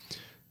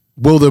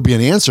 Will there be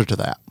an answer to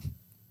that?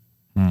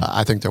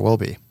 I think there will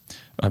be.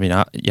 I mean,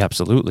 yeah,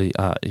 absolutely.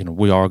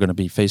 We are going to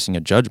be facing a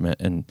judgment,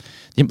 and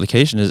the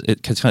implication is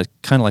it's kind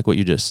of like what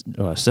you just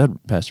said,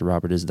 Pastor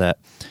Robert, is that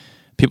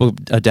people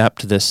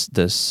adapt to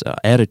this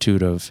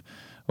attitude of,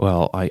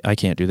 well, I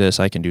can't do this,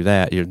 I can do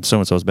that. So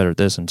and so is better at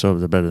this, and so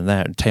is better than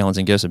that. And talents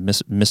and gifts, and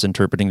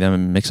misinterpreting them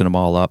and mixing them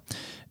all up,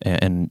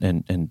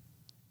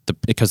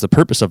 because the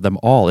purpose of them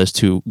all is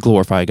to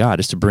glorify God,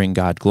 is to bring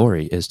God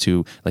glory, is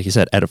to, like you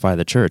said, edify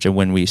the church. And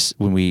when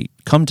we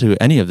come to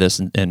any of this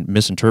and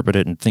misinterpret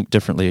it and think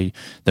differently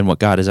than what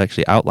God has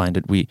actually outlined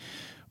it, we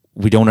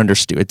don't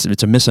understand.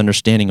 It's a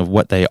misunderstanding of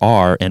what they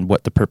are and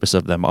what the purpose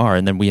of them are,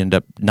 and then we end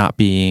up not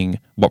being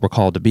what we're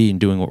called to be and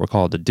doing what we're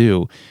called to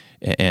do,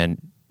 and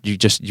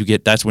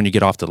that's when you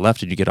get off to the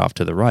left and you get off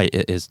to the right.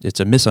 It's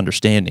a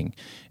misunderstanding,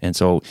 and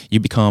so you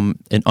become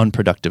an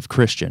unproductive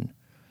Christian.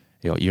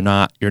 You're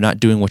not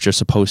doing what you're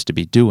supposed to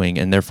be doing,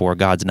 and therefore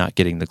God's not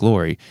getting the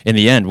glory. In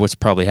the end, what's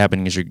probably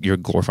happening is you're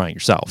glorifying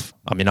yourself.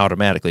 I mean,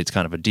 automatically, it's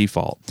kind of a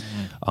default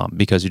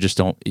because you just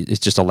don't. It's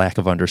just a lack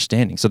of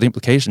understanding. So the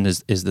implication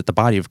is that the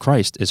body of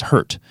Christ is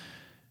hurt.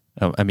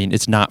 I mean,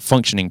 it's not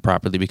functioning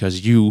properly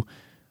because you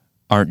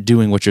aren't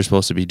doing what you're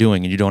supposed to be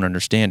doing, and you don't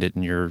understand it,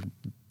 and you're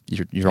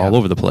all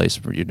over the place.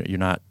 You're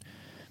not.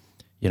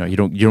 You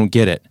don't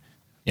get it.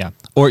 Yeah.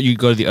 Or you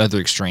go to the other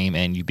extreme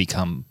and you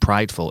become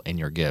prideful in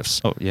your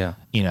gifts. Oh, yeah.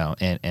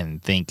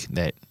 And think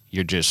that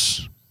you're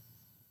just,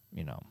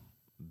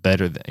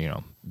 better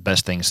than,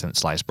 best thing since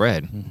sliced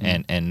bread.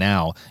 Mm-hmm. And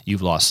now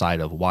you've lost sight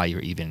of why you're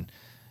even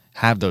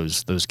have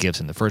those gifts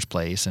in the first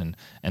place. And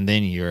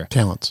then your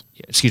talents.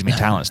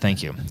 Talents.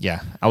 Thank you. Yeah.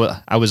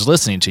 I was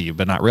listening to you,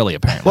 but not really,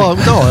 apparently. Well,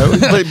 no,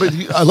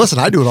 but listen,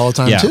 I do it all the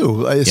time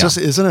too. It's just,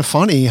 isn't it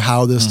funny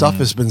how this stuff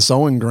has been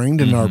so ingrained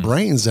in our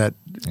brains that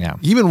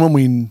even when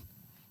we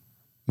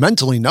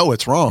mentally know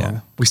it's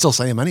wrong, we still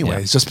say them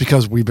anyways, just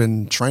because we've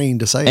been trained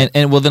to say it.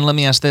 And well, then let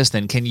me ask this: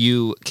 then can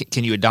you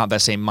adopt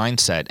that same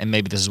mindset? And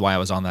maybe this is why I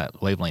was on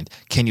that wavelength.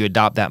 Can you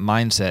adopt that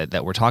mindset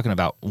that we're talking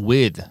about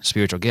with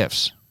spiritual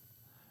gifts?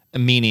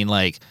 Meaning,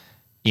 like,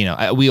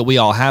 we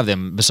all have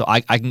them, so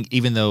I can,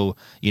 even though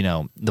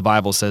the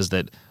Bible says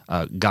that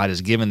God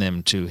has given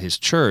them to His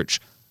church,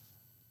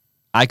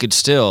 I could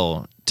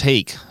still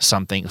take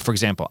something. For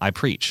example, I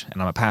preach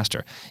and I'm a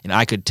pastor, and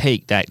I could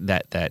take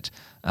that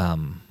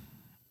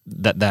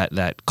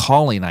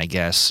calling, I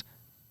guess,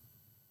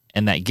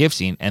 and that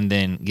gifting, and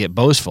then get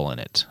boastful in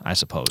it, I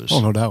suppose. Oh,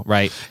 no doubt.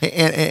 Right.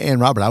 And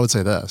Robert, I would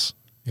say this.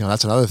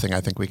 That's another thing I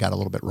think we got a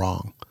little bit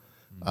wrong.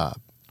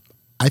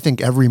 I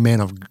think every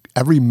man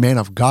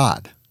of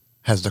God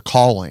has the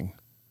calling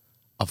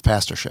of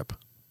pastorship.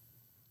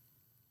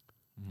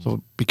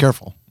 So be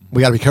careful.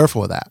 We got to be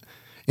careful with that.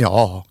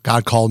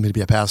 God called me to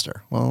be a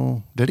pastor.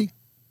 Well, did He?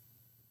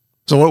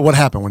 So what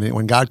happened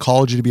when God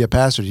called you to be a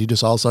pastor? Did He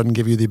just all of a sudden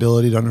give you the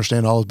ability to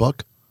understand all His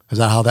book? Is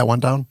that how that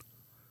went down?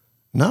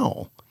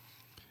 No.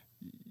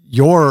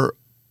 Your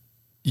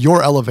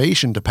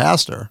elevation to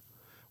pastor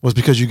was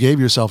because you gave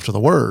yourself to the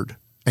Word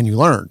and you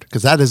learned,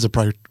 because that is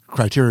the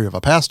criteria of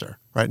a pastor,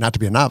 right? Not to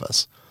be a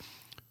novice.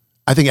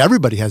 I think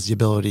everybody has the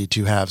ability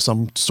to have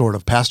some sort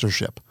of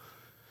pastorship.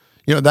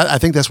 I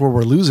think that's where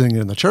we're losing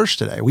it in the church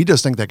today. We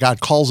just think that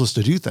God calls us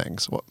to do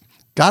things. Well,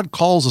 God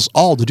calls us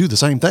all to do the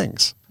same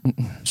things.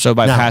 So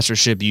by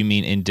pastorship, you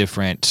mean in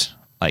different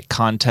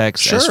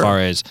contexts, as far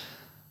as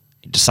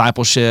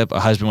discipleship, a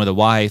husband with a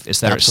wife, et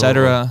cetera, et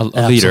cetera?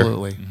 A leader.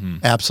 Absolutely. Mm-hmm.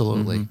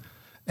 Absolutely. Mm-hmm.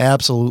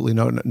 Absolutely.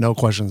 No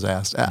questions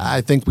asked.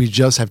 I think we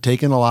just have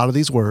taken a lot of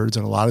these words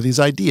and a lot of these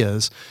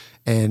ideas,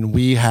 and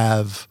we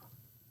have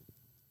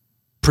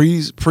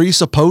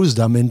presupposed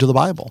them into the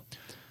Bible.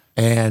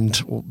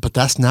 But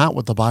that's not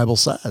what the Bible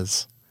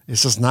says.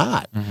 It's just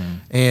not. Mm-hmm.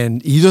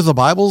 And either the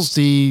Bible's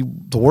the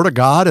Word of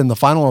God and the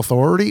final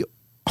authority,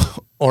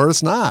 or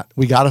it's not.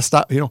 We got to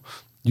stop. You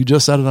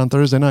just said it on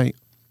Thursday night.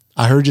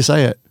 I heard you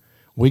say it.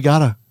 We got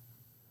to,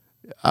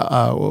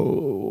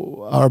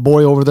 our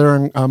boy over there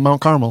in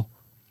Mount Carmel,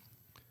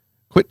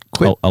 quit.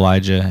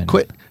 Elijah.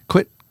 Quit.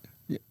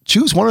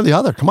 Choose one or the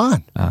other. Come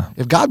on.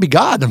 If God be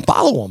God, then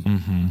follow Him.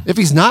 Mm-hmm. If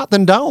He's not,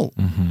 then don't.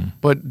 Mm-hmm.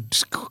 But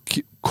just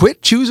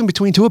quit choosing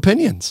between two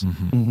opinions.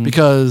 Mm-hmm.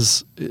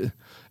 Because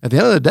at the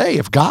end of the day,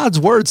 if God's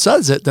Word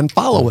says it, then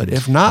follow it.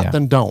 If not,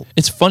 then don't.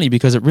 It's funny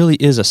because it really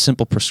is a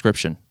simple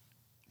prescription.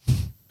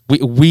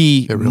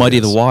 We really muddy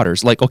the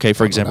waters. Like, okay,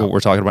 for example, what we're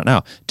talking about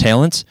now: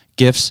 talents,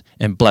 gifts,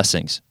 and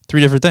blessings.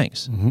 3 different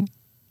things. Mm-hmm.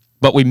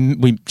 But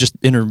we just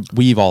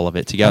interweave all of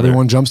it together.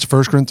 Everyone jumps to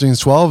 1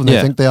 Corinthians 12, and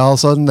they think they all of a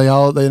sudden they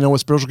know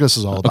what spiritual gifts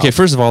is all about. Okay,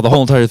 first of all, the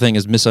whole entire thing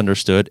is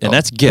misunderstood, and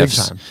that's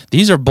gifts.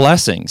 These are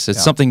blessings.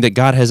 It's something that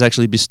God has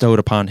actually bestowed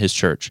upon His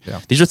church.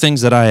 Yeah. These are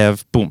things that I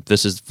have. Boom!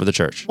 This is for the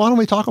church. Why don't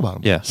we talk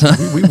about them? Yeah,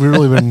 we've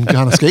really been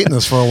kind of skating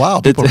this for a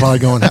while. People are probably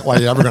going, "Why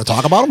are you ever going to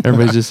talk about them?"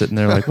 Everybody's just sitting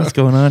there like, "What's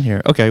going on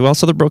here?" Okay, well,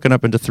 so they're broken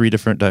up into 3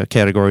 different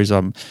categories.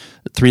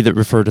 3 that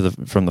refer to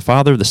from the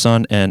Father, the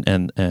Son, and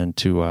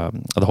to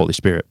the Holy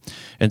Spirit.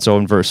 And so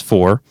in verse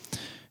 4.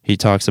 He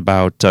talks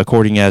about,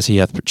 according as He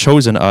hath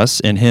chosen us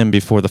in Him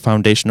before the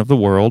foundation of the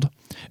world,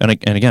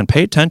 And again,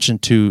 pay attention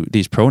to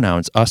these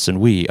pronouns, us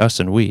and we, us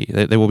and we.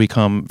 They will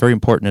become very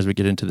important as we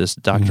get into this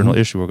doctrinal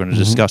issue we're going to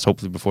discuss,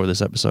 hopefully before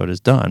this episode is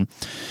done.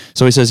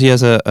 So he says, he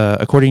has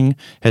according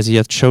as he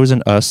hath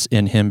chosen us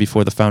in him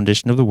before the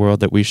foundation of the world,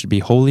 that we should be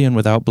holy and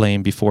without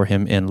blame before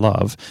him in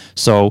love.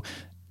 So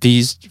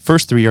these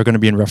first three are going to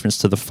be in reference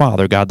to the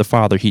Father, God the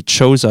Father. He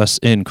chose us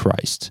in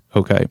Christ,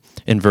 okay,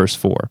 in verse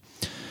 4.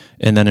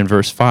 And then in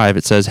verse 5,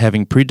 it says,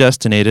 having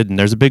predestinated, and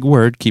there's a big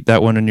word, keep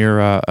that one in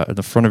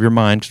the front of your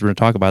mind, because we're going to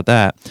talk about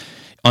that,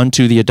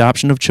 unto the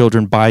adoption of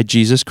children by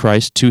Jesus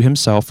Christ to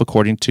himself,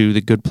 according to the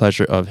good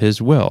pleasure of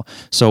his will.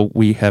 So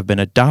we have been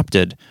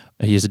adopted.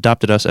 He has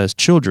adopted us as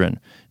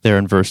children, there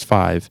in verse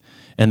 5.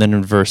 And then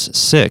in verse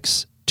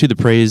 6, to the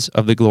praise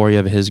of the glory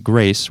of his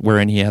grace,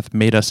 wherein he hath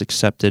made us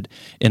accepted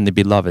in the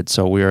beloved.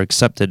 So we are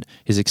accepted,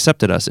 he's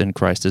accepted us in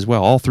Christ as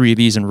well. All three of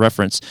these in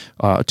reference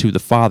to the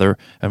Father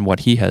and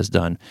what he has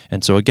done.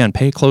 And so again,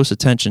 pay close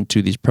attention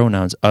to these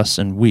pronouns, us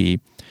and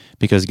we,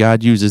 because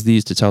God uses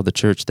these to tell the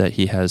church that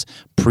he has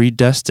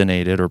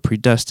predestinated or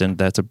predestined,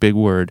 that's a big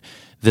word,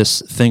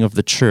 this thing of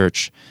the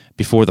church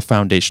before the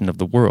foundation of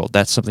the world.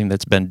 That's something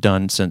that's been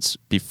done since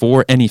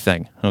before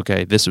anything,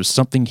 okay? This was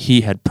something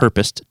he had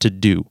purposed to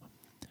do.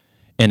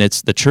 And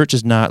the church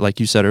is not, like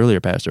you said earlier,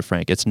 Pastor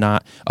Frank, it's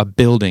not a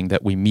building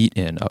that we meet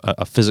in,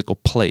 a physical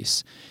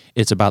place.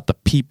 It's about the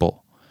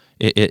people.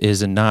 It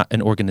is not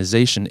an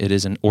organization, it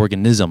is an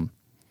organism.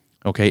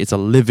 Okay, it's a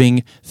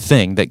living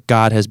thing that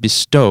God has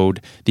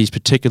bestowed these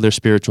particular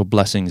spiritual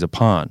blessings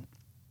upon.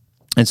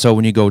 And so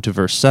when you go to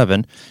verse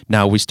 7,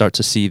 now we start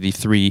to see the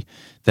three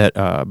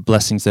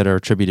blessings that are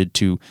attributed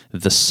to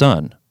the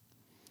Son.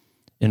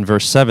 In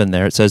verse 7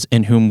 there, it says,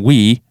 in whom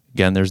we,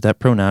 again, there's that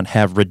pronoun,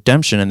 have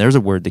redemption, and there's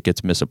a word that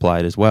gets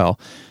misapplied as well,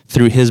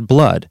 through his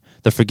blood,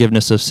 the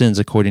forgiveness of sins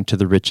according to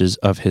the riches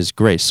of his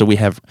grace. So we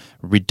have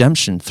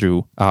redemption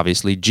through,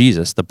 obviously,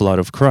 Jesus, the blood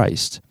of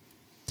Christ.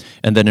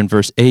 And then in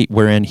verse 8,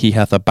 wherein he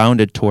hath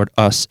abounded toward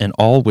us in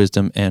all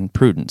wisdom and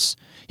prudence.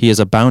 He has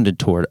abounded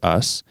toward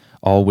us,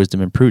 all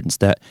wisdom and prudence.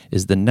 That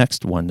is the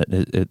next one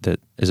that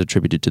is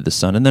attributed to the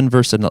Son. And then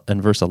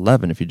in verse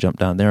 11, if you jump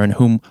down there, in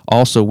whom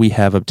also we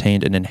have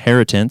obtained an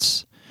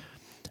inheritance.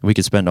 We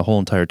could spend a whole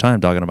entire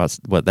time talking about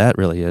what that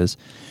really is.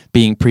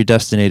 Being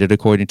predestinated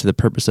according to the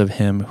purpose of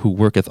him who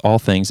worketh all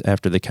things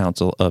after the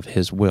counsel of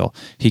his will.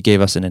 He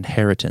gave us an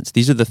inheritance.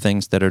 These are the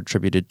things that are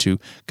attributed to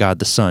God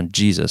the Son,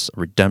 Jesus,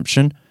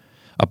 redemption,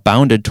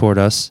 abounded toward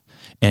us,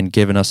 and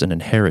given us an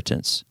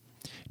inheritance.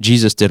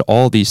 Jesus did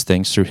all these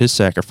things through his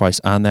sacrifice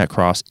on that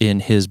cross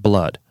in his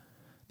blood.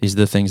 These are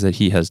the things that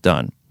he has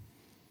done.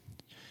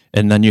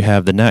 And then you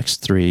have the next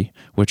three,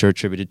 which are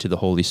attributed to the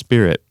Holy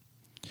Spirit.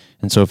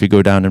 And so if you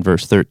go down in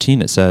verse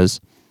 13, it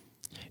says,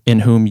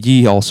 in whom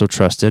ye also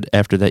trusted,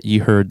 after that ye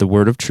heard the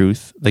word of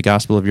truth, the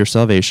gospel of your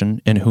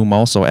salvation, in whom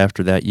also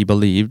after that ye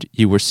believed,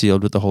 ye were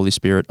sealed with the Holy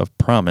Spirit of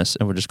promise.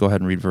 And we'll just go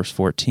ahead and read verse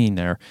 14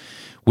 there,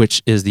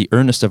 which is the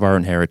earnest of our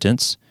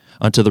inheritance,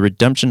 unto the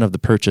redemption of the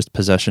purchased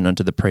possession,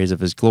 unto the praise of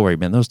his glory.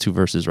 Man, those two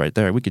verses right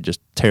there, we could just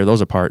tear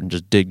those apart and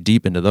just dig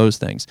deep into those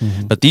things.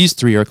 But these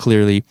three are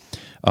clearly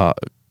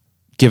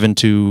given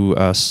to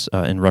us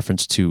in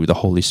reference to the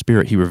Holy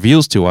Spirit. He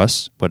reveals to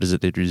us, what is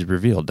it that he's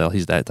revealed?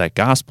 He's that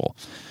gospel.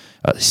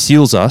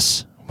 Seals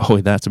us.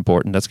 Boy, that's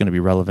important. That's going to be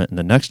relevant in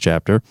the next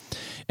chapter.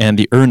 And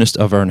the earnest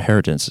of our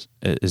inheritance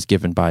is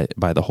given by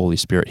the Holy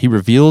Spirit. He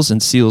reveals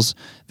and seals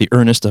the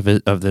earnest of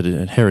the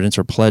inheritance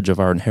or pledge of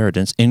our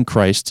inheritance in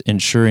Christ,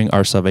 ensuring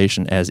our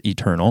salvation as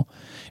eternal.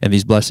 And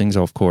these blessings,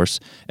 of course,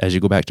 as you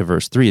go back to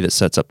verse 3 that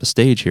sets up the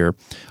stage here,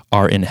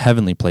 are in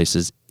heavenly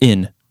places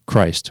in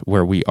Christ,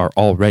 where we are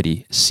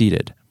already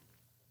seated.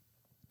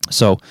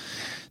 So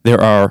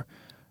there are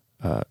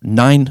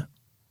 9,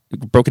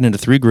 broken into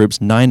 3 groups,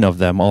 9 of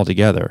them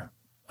altogether,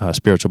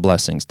 spiritual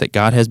blessings that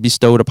God has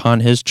bestowed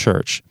upon his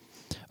church.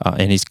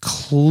 And he's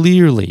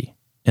clearly,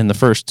 in the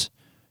first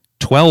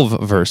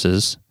 12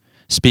 verses,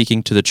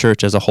 speaking to the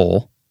church as a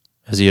whole,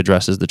 as he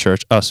addresses the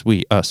church, us,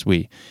 we.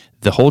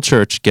 The whole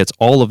church gets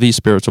all of these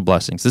spiritual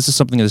blessings. This is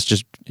something that's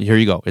just, here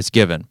you go, it's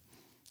given.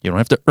 You don't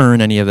have to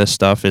earn any of this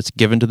stuff. It's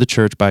given to the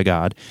church by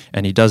God,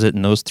 and he does it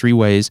in those 3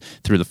 ways,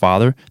 through the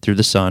Father, through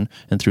the Son,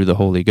 and through the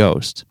Holy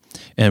Ghost.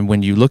 And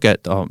when you look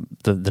at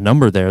the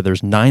number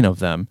there's 9 of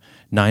them.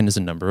 9 is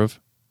a number of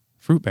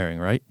fruit-bearing,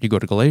 right? You go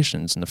to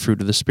Galatians, and the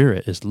fruit of the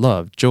Spirit is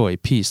love, joy,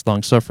 peace,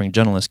 long-suffering,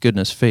 gentleness,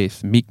 goodness,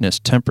 faith, meekness,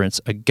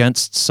 temperance.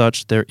 Against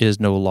such there is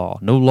no law.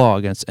 No law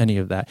against any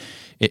of that.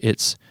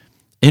 It's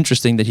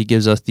interesting that he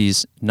gives us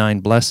these 9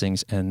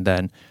 blessings, and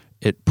then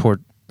it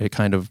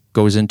kind of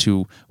goes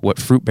into what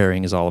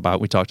fruit-bearing is all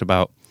about. We talked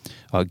about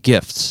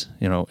gifts.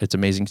 You know, it's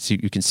amazing to see,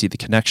 you can see the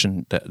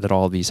connection that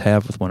all of these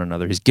have with one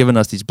another. He's given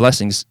us these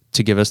blessings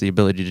to give us the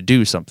ability to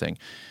do something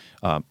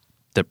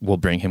that will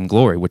bring him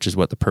glory, which is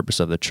what the purpose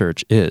of the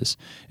church is.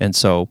 And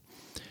so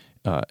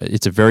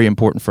it's very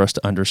important for us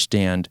to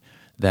understand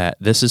that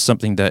this is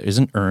something that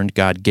isn't earned.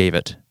 God gave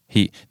it.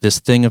 This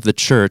thing of the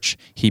church,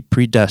 he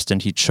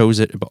predestined, he chose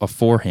it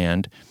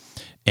beforehand,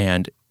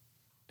 and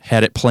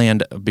had it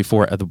planned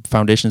before the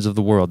foundations of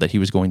the world that he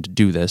was going to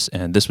do this,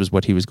 and this was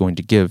what he was going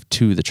to give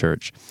to the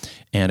church.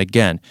 And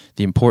again,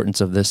 the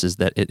importance of this is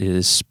that it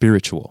is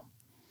spiritual.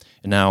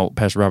 And now,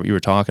 Pastor Robert, you were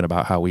talking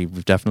about how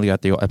we've definitely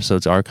got the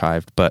episodes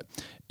archived, but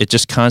it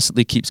just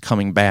constantly keeps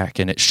coming back,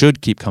 and it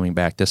should keep coming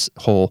back, this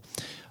whole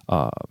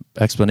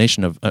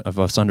explanation of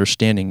us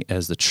understanding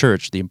as the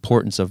church the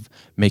importance of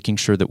making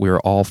sure that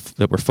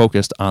we're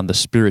focused on the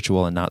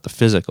spiritual and not the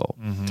physical.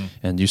 Mm-hmm.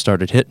 And you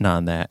started hitting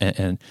on that,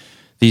 and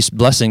these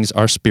blessings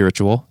are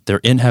spiritual.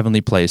 They're in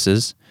heavenly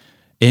places,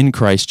 in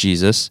Christ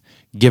Jesus,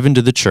 given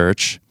to the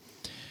church,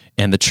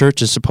 and the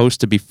church is supposed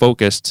to be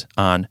focused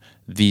on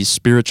the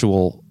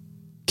spiritual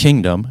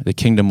kingdom, the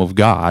kingdom of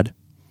God,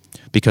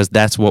 because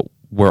that's what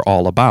we're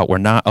all about. We're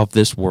not of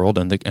this world,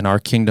 and our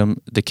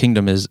kingdom, the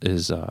kingdom is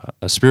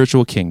a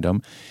spiritual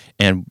kingdom,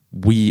 and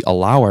we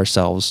allow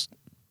ourselves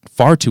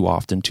far too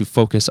often to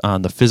focus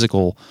on the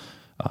physical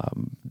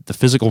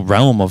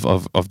realm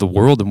of the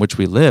world in which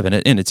we live.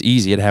 And it's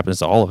easy. It happens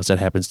to all of us. It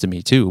happens to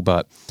me too.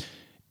 But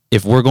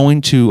if we're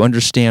going to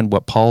understand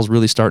what Paul's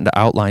really starting to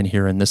outline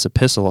here in this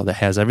epistle that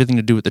has everything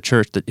to do with the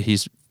church, that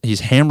he's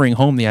hammering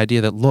home the idea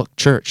that, look,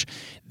 church,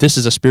 this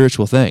is a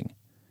spiritual thing.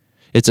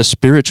 It's a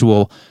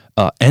spiritual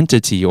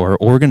entity or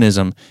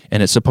organism,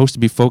 and it's supposed to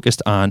be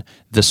focused on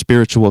the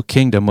spiritual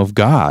kingdom of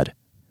God,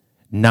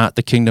 not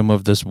the kingdom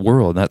of this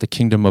world, not the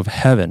kingdom of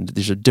heaven.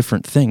 These are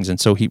different things. And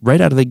so he, right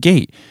out of the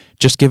gate,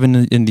 just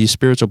given in these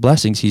spiritual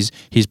blessings,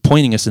 he's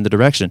pointing us in the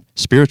direction.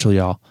 Spiritual,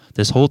 y'all.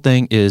 This whole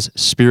thing is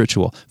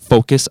spiritual.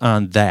 Focus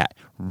on that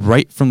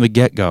right from the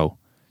get-go.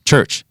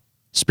 Church,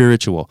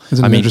 spiritual.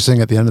 Isn't it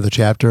interesting at the end of the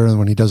chapter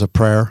when he does a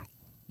prayer?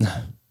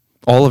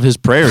 All of his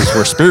prayers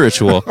were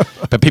spiritual,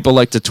 but people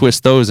like to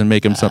twist those and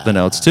make them something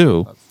else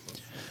too.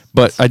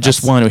 But I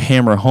just want to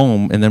hammer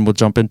home, and then we'll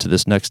jump into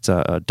this next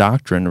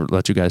doctrine, or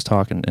let you guys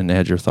talk and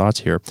add your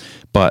thoughts here.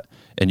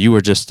 And you were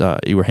just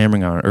you were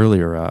hammering on it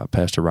earlier,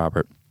 Pastor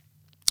Robert.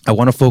 I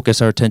want to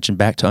focus our attention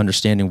back to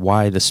understanding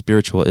why the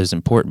spiritual is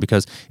important,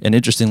 because, and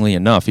interestingly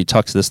enough, he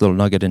tucks this little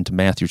nugget into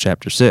Matthew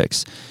chapter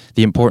 6,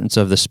 the importance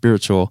of the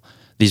spiritual,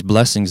 these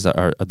blessings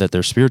that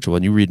they're spiritual.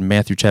 And you read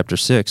Matthew chapter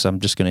 6,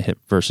 I'm just going to hit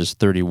verses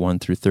 31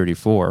 through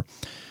 34.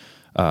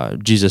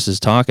 Jesus is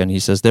talking. He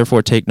says,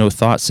 "Therefore take no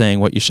thought,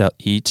 saying what you shall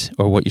eat,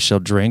 or what you shall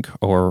drink,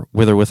 or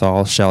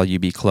whitherwithal shall you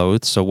be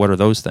clothed." So what are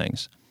those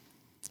things?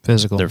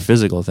 Physical. They're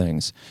physical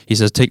things. He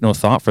says, take no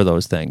thought for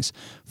those things.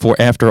 For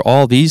after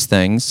all these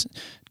things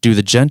do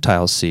the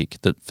Gentiles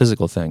seek, the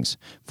physical things.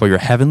 For your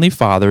heavenly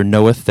Father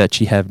knoweth that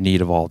ye have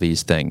need of all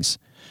these things.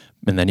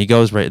 And then he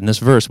goes right in this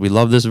verse. We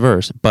love this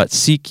verse. But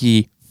seek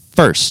ye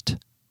first,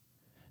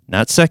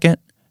 not second,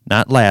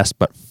 not last,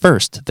 but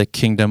first the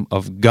kingdom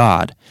of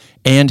God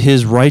and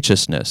his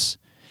righteousness.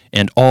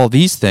 And all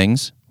these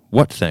things,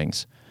 what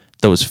things?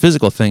 Those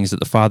physical things that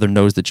the Father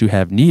knows that you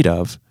have need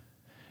of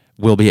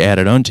will be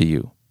added unto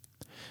you.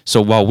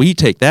 So while we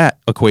take that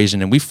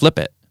equation and we flip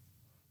it,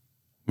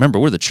 remember,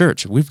 we're the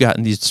church. We've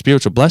gotten these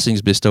spiritual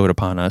blessings bestowed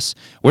upon us.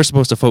 We're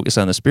supposed to focus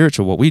on the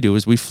spiritual. What we do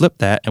is we flip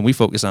that and we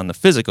focus on the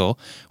physical.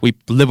 We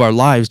live our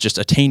lives just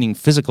attaining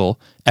physical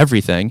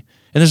everything.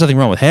 And there's nothing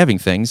wrong with having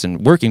things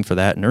and working for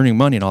that and earning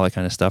money and all that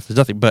kind of stuff. There's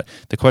nothing. But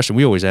the question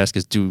we always ask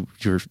is,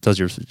 does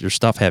your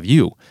stuff have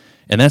you?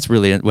 And that's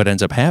really what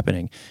ends up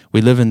happening.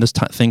 We live in this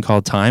thing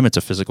called time. It's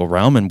a physical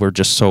realm, and we're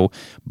just so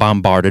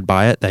bombarded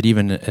by it that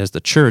even as the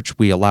church,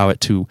 we allow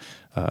it to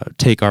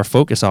take our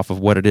focus off of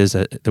what it is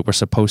that we're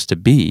supposed to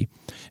be.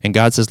 And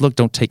God says, look,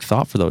 don't take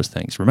thought for those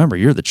things. Remember,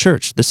 you're the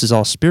church. This is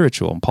all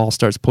spiritual. And Paul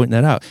starts pointing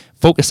that out.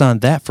 Focus on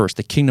that first,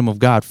 the kingdom of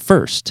God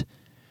first.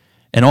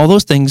 And all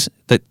those things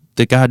that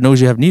God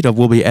knows you have need of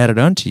will be added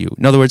unto you.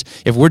 In other words,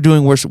 if we're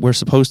doing what we're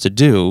supposed to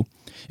do,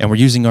 and we're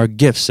using our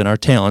gifts and our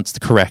talents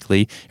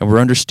correctly, and we're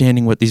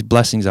understanding what these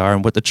blessings are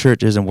and what the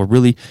church is, and we're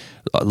really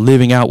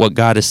living out what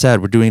God has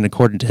said, we're doing it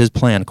according to his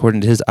plan,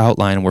 according to his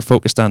outline, and we're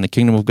focused on the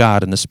kingdom of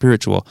God and the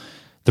spiritual,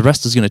 the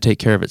rest is going to take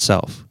care of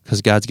itself,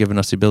 because God's given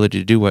us the ability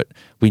to do what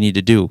we need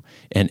to do,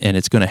 and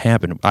it's going to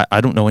happen. I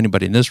don't know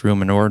anybody in this room,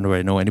 nor do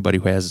I know anybody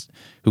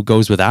who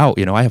goes without.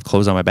 I have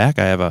clothes on my back,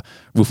 I have a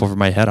roof over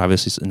my head.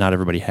 Obviously, not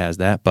everybody has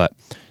that, but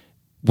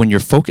when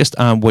you're focused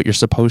on what you're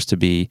supposed to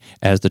be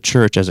as the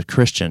church, as a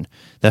Christian,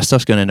 that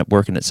stuff's going to end up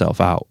working itself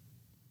out,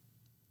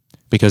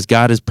 because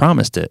God has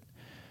promised it.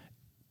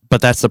 But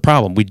that's the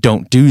problem. We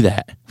don't do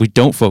that. We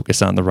don't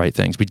focus on the right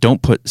things. We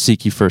don't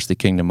seek ye first the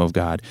kingdom of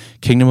God.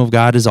 Kingdom of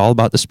God is all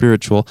about the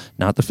spiritual,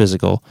 not the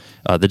physical.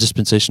 The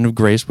dispensation of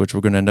grace, which we're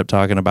going to end up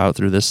talking about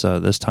through this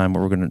time,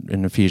 what we're going to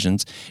in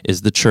Ephesians,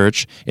 is the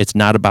church. It's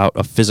not about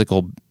a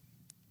physical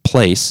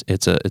place.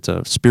 It's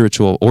a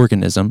spiritual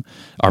organism.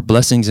 Our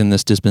blessings in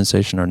this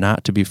dispensation are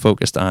not to be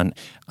focused on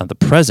the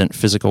present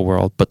physical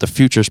world, but the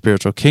future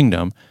spiritual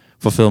kingdom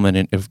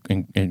fulfillment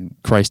in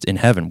Christ in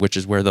heaven, which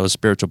is where those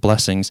spiritual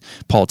blessings,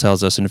 Paul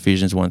tells us in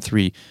Ephesians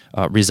 1:3,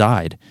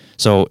 reside.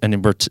 So,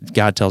 and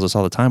God tells us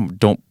all the time,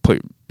 don't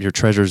put your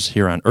treasures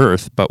here on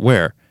earth, but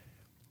where?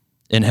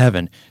 in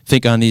heaven.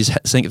 Think on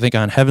think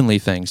on heavenly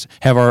things.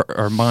 Have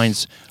our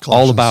minds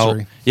all Colossians about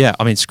 3. Yeah,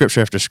 I mean,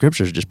 scripture after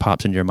scripture just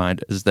pops into your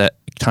mind. Is that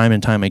time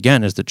and time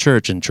again as the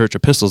church and church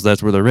epistles,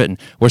 that's where they're written.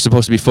 We're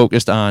supposed to be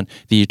focused on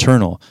the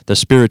eternal, the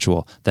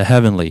spiritual, the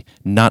heavenly,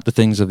 not the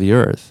things of the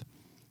earth.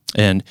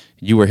 And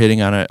you were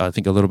hitting on it, I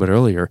think, a little bit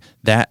earlier.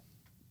 That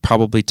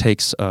probably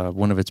takes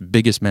one of its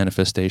biggest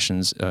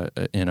manifestations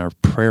in our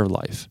prayer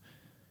life.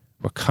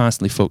 We're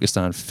constantly focused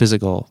on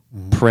physical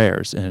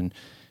prayers, and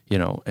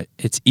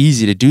it's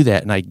easy to do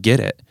that, and I get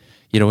it.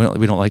 We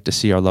don't like to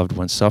see our loved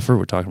ones suffer.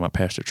 We're talking about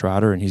Pastor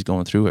Trotter, and he's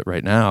going through it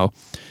right now.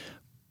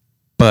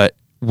 But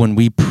when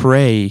we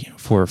pray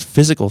for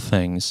physical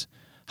things,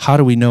 how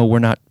do we know we're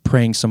not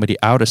praying somebody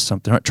out of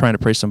something, not trying to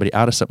pray somebody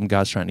out of something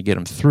God's trying to get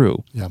them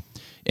through? Yeah.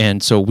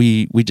 And so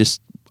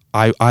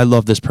I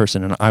love this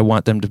person, and I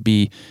want them to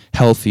be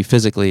healthy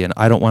physically, and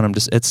I don't want them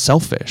to, it's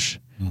selfish.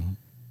 Mm-hmm.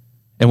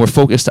 And we're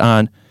focused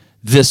on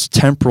this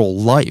temporal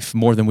life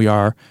more than we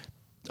are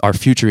our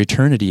future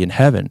eternity in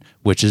heaven,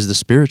 which is the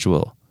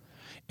spiritual.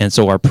 And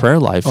so our prayer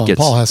life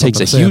Paul has takes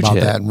something a to say huge about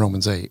hit. that in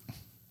Romans 8.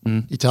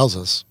 He tells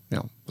us,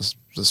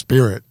 the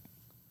Spirit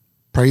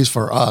prays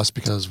for us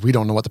because we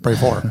don't know what to pray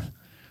for.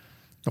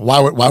 Why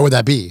would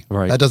that be?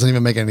 Right. That doesn't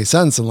even make any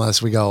sense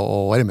unless we go,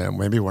 oh, wait a minute,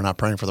 maybe we're not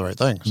praying for the right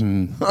things.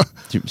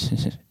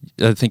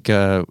 I think,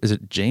 is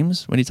it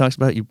James when he talks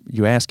about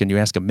you ask and you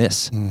ask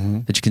amiss,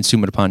 that you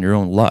consume it upon your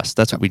own lust.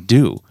 That's what we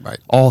do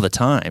all the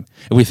time.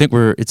 And we think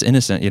it's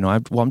innocent.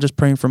 I'm just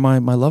praying for my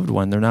loved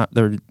one.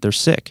 They're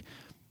sick.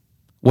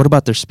 What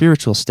about their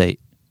spiritual state?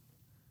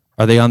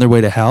 Are they on their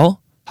way to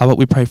hell? How about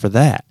we pray for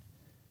that?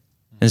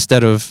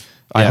 Instead of,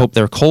 I hope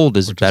their cold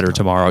is better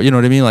tomorrow. You know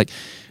what I mean?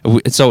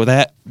 So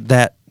that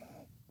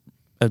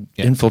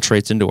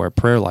infiltrates into our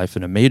prayer life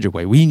in a major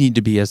way. We need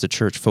to be, as a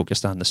church,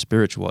 focused on the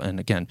spiritual. And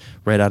again,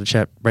 right out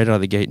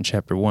of the gate in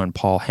chapter 1,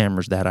 Paul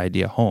hammers that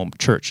idea home.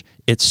 Church,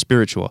 it's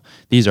spiritual.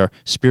 These are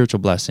spiritual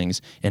blessings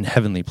in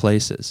heavenly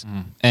places.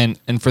 And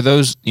for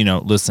those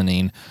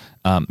listening,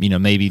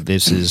 maybe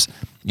this is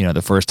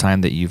the first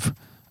time that you've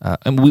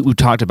and we've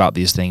talked about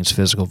these things,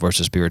 physical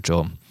versus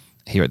spiritual,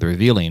 here at the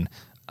Revealing.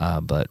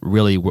 But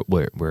really,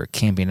 we're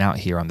camping out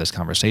here on this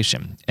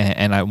conversation,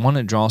 and I want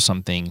to draw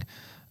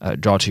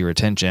to your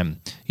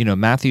attention.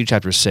 Matthew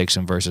chapter 6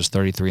 and verses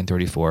 33 and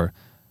 34.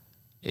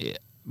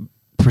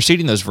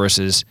 Preceding those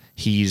verses,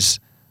 Jesus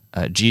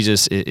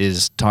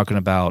is talking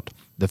about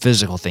the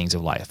physical things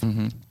of life,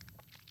 and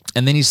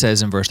then he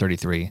says in verse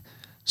 33,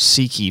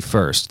 "Seek ye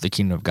first the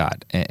kingdom of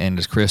God." And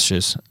as Chris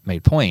just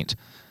made point,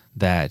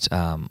 that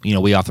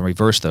we often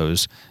reverse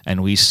those,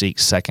 and we seek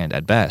second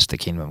at best the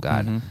kingdom of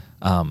God.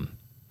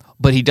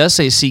 But he does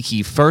say, "Seek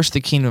ye first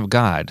the kingdom of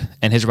God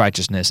and his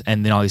righteousness,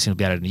 and then all these things will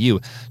be added unto you."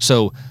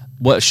 So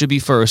what should be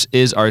first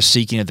is our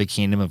seeking of the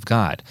kingdom of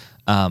God,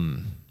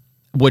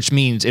 which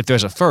means if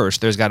there's a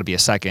first, there's got to be a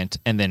second,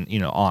 and then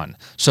on.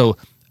 So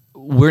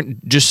we're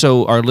just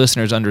so our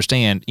listeners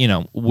understand,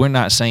 we're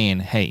not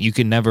saying, hey, you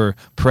can never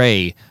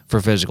pray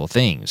for physical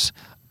things.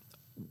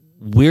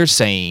 We're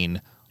saying,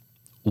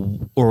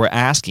 or we're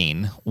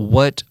asking,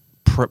 what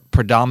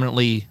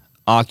predominantly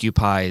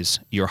occupies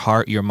your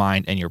heart, your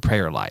mind, and your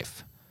prayer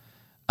life.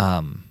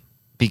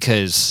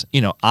 Because,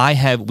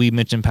 we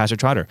mentioned Pastor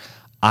Trotter.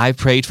 I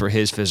prayed for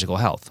his physical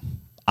health.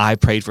 I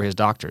prayed for his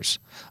doctors.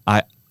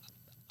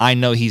 I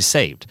know he's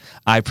saved.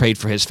 I prayed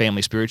for his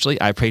family spiritually.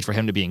 I prayed for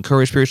him to be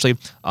encouraged spiritually,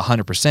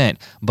 100%.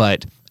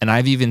 And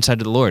I've even said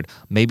to the Lord,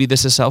 maybe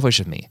this is selfish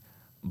of me,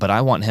 but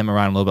I want him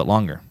around a little bit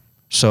longer.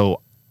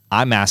 So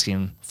I'm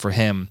asking for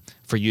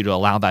you to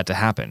allow that to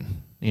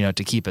happen.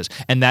 To keep us.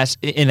 And that's,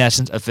 in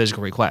essence, a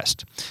physical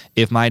request.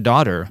 If my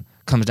daughter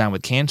comes down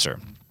with cancer,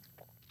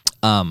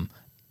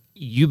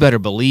 you better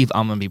believe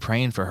I'm going to be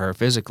praying for her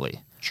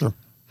physically. Sure.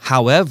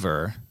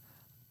 However,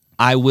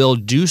 I will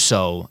do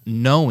so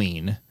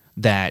knowing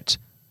that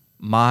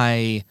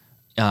my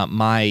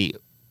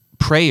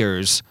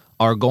prayers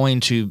are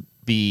going to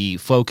be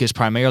focused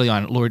primarily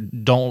on,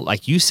 Lord, don't,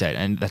 like you said,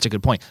 and that's a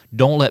good point,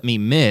 don't let me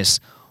miss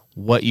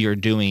what you're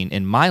doing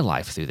in my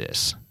life through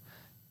this.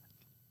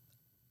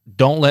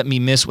 Don't let me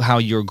miss how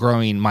you're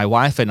growing my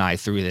wife and I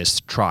through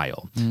this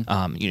trial.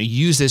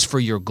 Use this for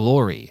your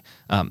glory.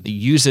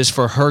 Use this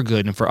for her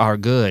good and for our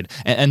good.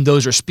 And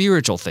those are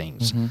spiritual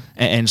things.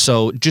 And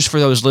so just for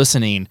those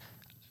listening,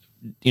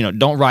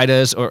 don't write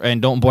us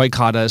and don't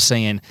boycott us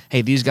saying,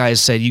 hey, these guys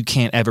said you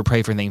can't ever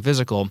pray for anything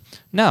physical.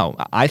 No,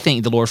 I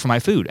thank the Lord for my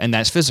food, and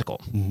that's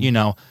physical,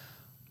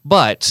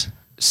 But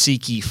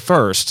seek ye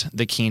first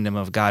the kingdom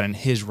of God and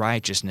his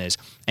righteousness.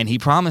 And he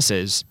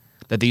promises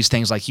that these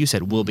things, like you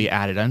said, will be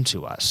added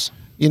unto us.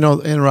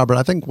 And Robert,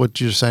 I think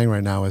what you're saying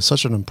right now is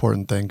such an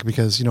important thing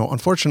because,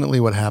 unfortunately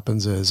what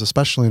happens is,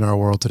 especially in our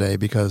world today,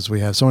 because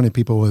we have so many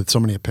people with so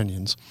many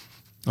opinions,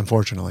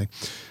 unfortunately,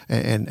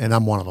 and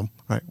I'm one of them,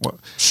 right?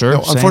 Sure.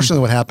 Unfortunately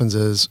what happens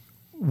is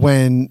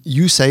when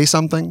you say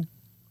something,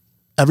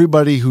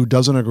 everybody who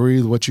doesn't agree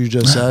with what you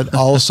just said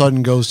all of a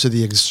sudden goes to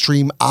the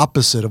extreme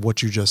opposite of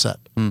what you just said.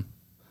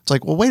 It's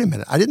like, well, wait a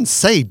minute. I didn't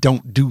say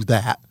don't do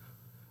that.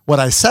 What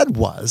I said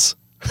was,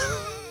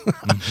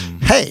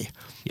 hey,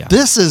 Yeah.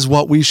 This is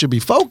what we should be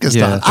focused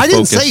on. I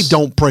didn't say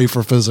don't pray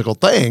for physical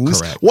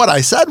things. Correct. What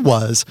I said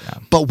was,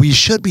 but we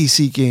should be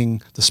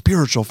seeking the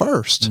spiritual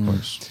first.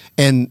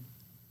 And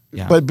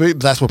but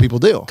that's what people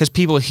do. Because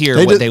people hear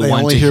what they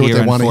want to hear, what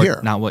they want to hear,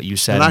 not what you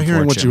said. They're not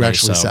hearing what you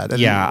actually said.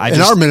 And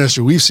in our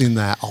ministry, we've seen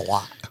that a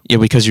lot. Yeah,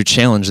 because you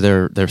challenge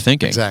their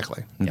thinking.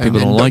 Exactly. And people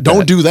don't like that.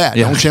 Don't do that.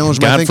 Yeah. Don't challenge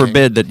my thinking. God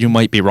forbid that you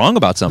might be wrong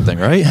about something,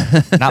 right?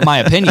 Not my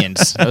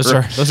opinions. Those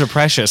are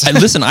precious.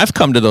 Listen, I've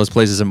come to those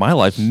places in my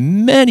life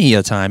many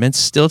a time, and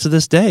still to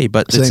this day.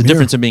 But it's the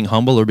difference in being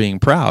humble or being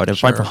proud.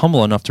 If I'm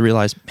humble enough to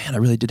realize, man, I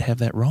really did have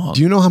that wrong.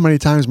 Do you know how many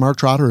times Mark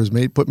Trotter has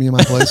put me in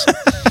my place?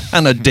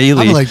 On a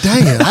daily. I'm like,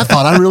 dang it, I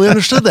thought I really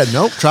understood that.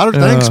 Nope, Trotter,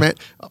 thanks, man.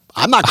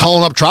 I'm not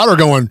calling up Trotter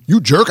going, you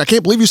jerk, I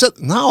can't believe you said,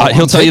 no.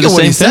 He'll tell you the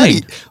same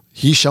thing.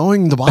 He's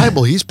showing the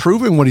Bible. He's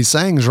proving what he's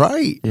saying is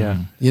right. Yeah.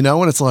 You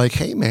know, and it's like,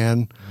 hey,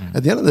 man,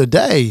 at the end of the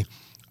day,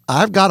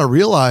 I've got to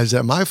realize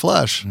that my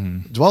flesh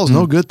dwells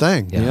no good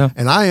thing. Yeah.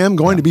 And I am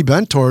going to be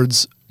bent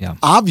towards,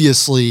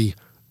 obviously,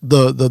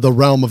 the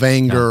realm of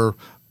anger,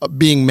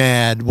 being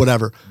mad,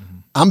 whatever.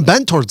 I'm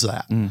bent towards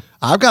that.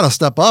 I've got to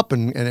step up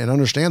and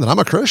understand that I'm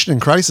a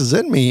Christian. Christ is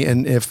in me.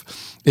 And if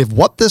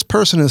what this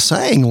person is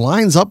saying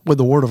lines up with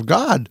the Word of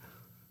God,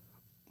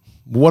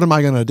 what am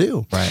I going to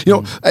do? Right.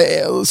 You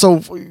know,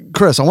 so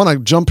Chris, I want to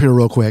jump here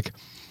real quick.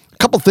 A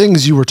couple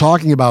things you were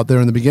talking about there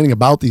in the beginning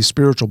about these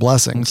spiritual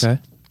blessings.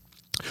 Okay.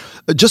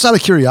 Just out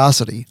of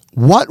curiosity,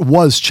 what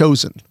was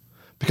chosen?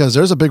 Because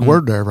there's a big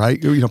word there,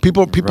 right? You know,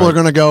 people are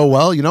going to go,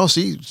 well, you know,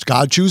 see,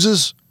 God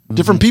chooses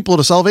different people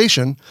to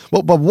salvation.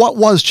 Well, but what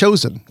was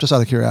chosen? Just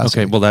out of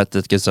curiosity. Okay, well,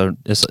 that gets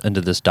us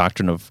into this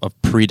doctrine of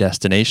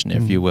predestination,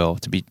 if you will,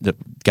 to be that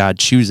God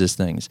chooses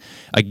things.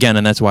 Again,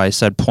 and that's why I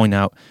said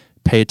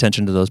pay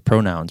attention to those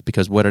pronouns,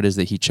 because what it is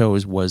that he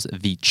chose was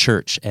the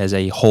church as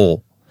a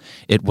whole.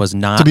 It was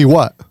not... To be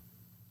what?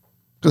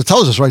 Because it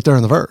tells us right there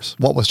in the verse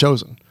what was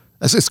chosen.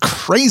 It's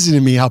crazy to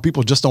me how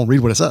people just don't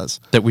read what it says.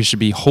 That we should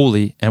be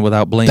holy and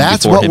without blame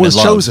That's before him in love.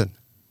 That's what was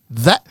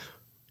chosen.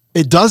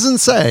 It doesn't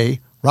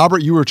say,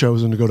 Robert, you were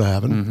chosen to go to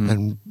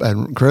heaven,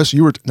 and Chris,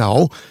 you were...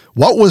 No.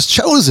 What was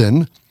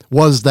chosen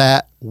was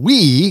that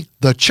we,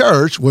 the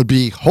church, would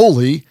be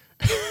holy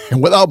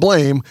and without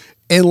blame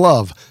in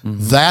love.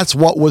 That's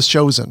what was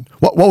chosen.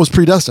 What was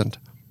predestined?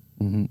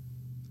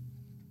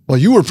 Well,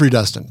 you were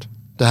predestined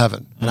to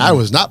heaven, and I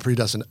was not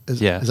predestined. Is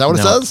that what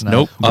it says?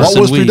 Nope. What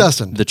was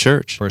predestined? The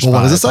church. Verse Well,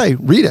 what 5. does it say?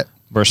 Read it.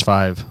 Verse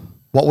 5.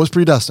 What was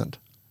predestined?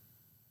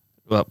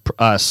 Well,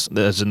 us,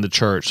 as in the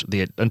church,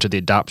 unto the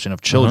adoption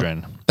of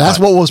children. That's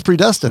what was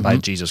predestined. By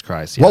Jesus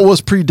Christ. What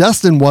was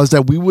predestined was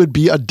that we would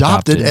be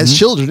adopted as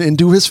children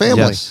into his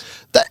family. Yes.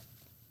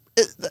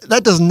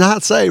 That does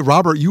not say,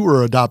 Robert, you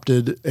were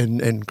adopted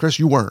and Chris,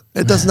 you weren't.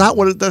 It does not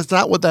that's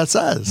not what that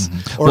says.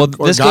 Or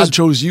God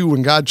chose you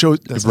and God chose.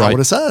 That's not what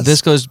it says.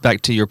 This goes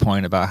back to your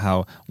point about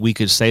how we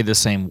could say the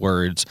same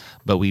words,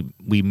 but we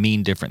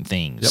mean different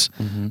things.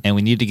 And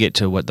we need to get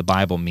to what the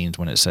Bible means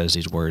when it says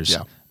these words.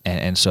 Yeah.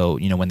 And so,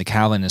 you know, when the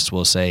Calvinists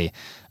will say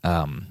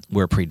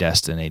we're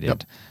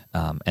predestinated,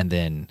 and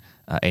then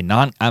I'm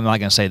not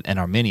going to say an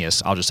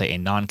Arminius, I'll just say a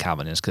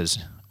non-Calvinist, because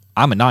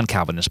I'm a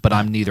non-Calvinist, but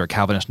I'm neither a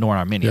Calvinist nor an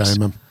Arminius.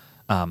 Yeah,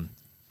 amen.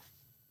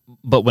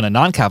 But when a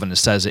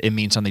non-Calvinist says it, it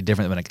means something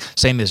different than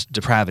same as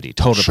depravity,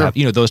 total depravity,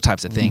 you know, those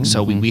types of things.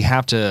 So we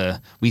have to,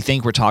 we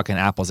think we're talking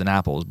apples and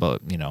apples,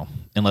 but, you know,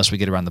 unless we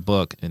get around the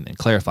book and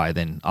clarify,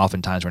 then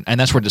oftentimes and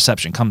that's where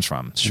deception comes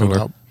from.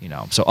 Sure. You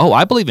know, so,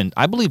 I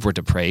believe we're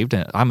depraved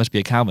and I must be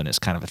a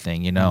Calvinist kind of a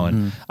thing, you know,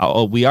 and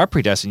we are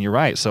predestined, you're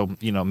right. So,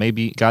 you know,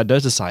 maybe God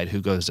does decide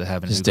who goes to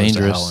heaven and who goes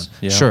to hell.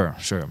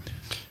 And, Sure.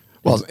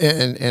 Well,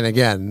 and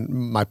again,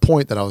 my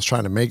point that I was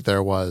trying to make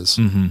there was,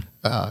 you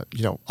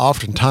know,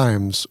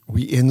 oftentimes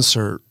we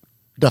insert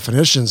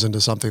definitions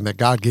into something that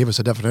God gave us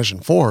a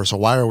definition for. So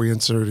why are we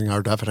inserting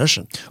our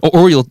definition?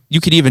 Or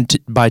you could even,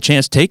 by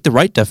chance, take the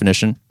right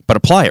definition, but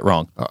apply it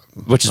wrong,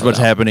 which is what's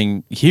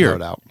happening here. No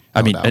doubt.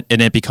 I mean,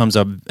 and it becomes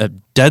a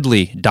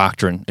deadly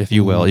doctrine, if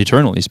you will,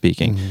 eternally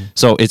speaking.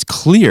 So it's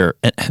clear,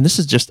 and this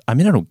is just, I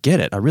mean, I don't get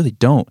it. I really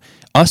don't.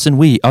 Us and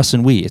we.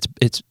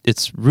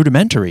 It's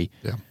rudimentary.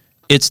 Yeah.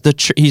 It's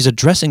he's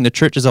addressing the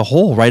church as a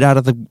whole right out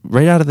of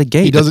the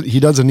gate. He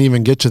doesn't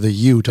even get to the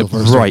you till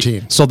verse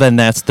 13. So then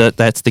that's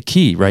the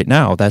key right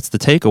now. That's the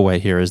takeaway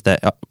here, is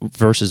that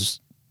verses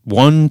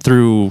 1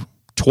 through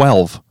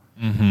 12.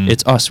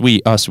 It's us,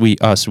 we, us, we,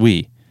 us,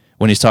 we.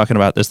 When he's talking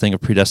about this thing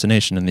of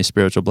predestination and these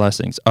spiritual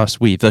blessings, us,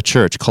 we, the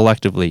church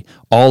collectively,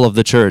 all of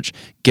the church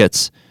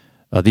gets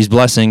these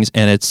blessings,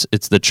 and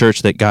it's the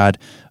church that God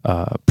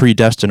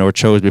predestined or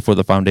chose before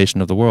the foundation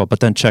of the world. But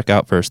then check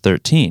out verse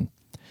 13,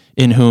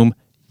 in whom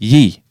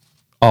ye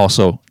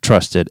also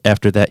trusted,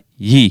 after that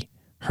ye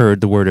heard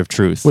the word of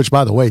truth. Which,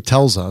 by the way,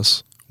 tells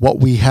us what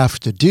we have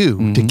to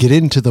do to get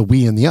into the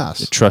we and the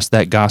us. Trust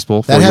that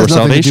gospel for your salvation.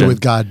 That has nothing to do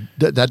with God.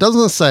 That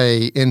doesn't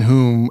say in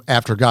whom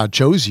after God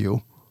chose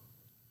you.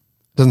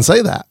 Doesn't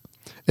say that.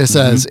 It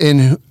says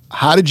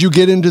how did you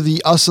get into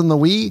the us and the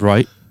we?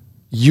 Right.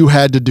 You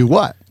had to do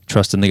what?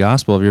 Trust in the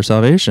gospel of your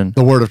salvation.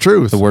 The word of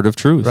truth. The word of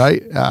truth.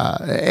 Right?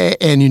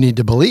 And you need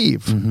to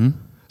believe.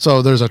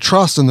 So there's a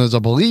trust and there's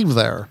a believe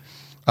there.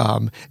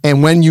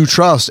 And when you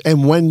trust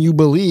and when you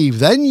believe,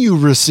 then you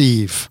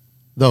receive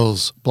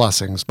those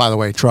blessings. By the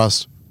way,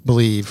 trust,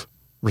 believe,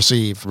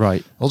 receive.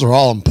 Right. Those are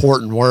all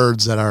important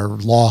words that are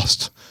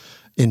lost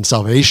in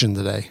salvation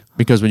today.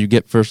 Because when you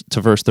get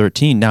to verse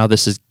 13, now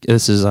this is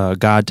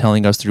God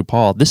telling us through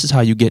Paul, this is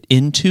how you get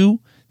into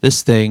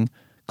this thing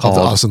called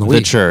the us and the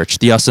we. church,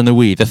 the us and the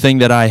we, the thing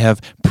that I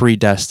have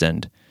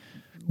predestined.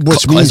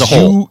 Which means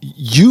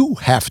you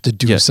have to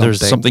do something.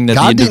 There's something that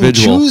God the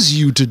individual didn't choose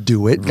you to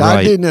do it.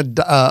 God didn't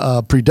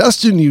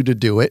predestine you to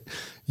do it.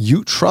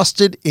 You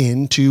trusted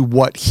into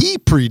what He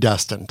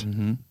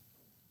predestined.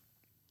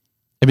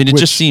 I mean, it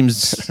just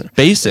seems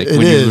basic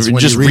when you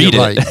just read it.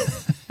 Right.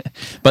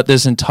 But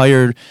this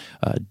entire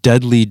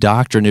deadly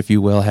doctrine, if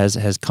you will,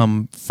 has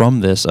come from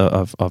this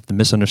of the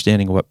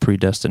misunderstanding of what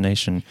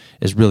predestination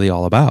is really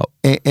all about.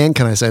 And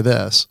can I say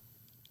this?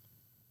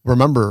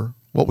 Remember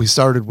what we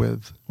started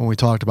with when we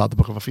talked about the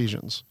Book of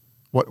Ephesians.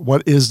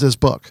 What is this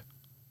book?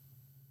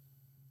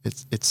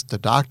 It's the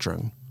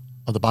doctrine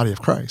of the body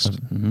of Christ.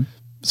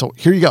 So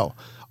here you go.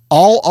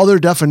 All other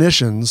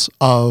definitions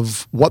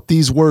of what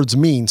these words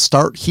mean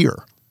start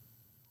here.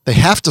 They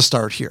have to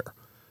start here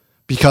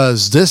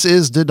because this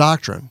is the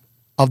doctrine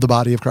of the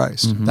body of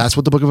Christ. That's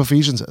what the Book of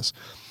Ephesians is.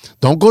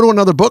 Don't go to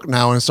another book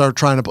now and start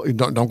trying to,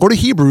 don't go to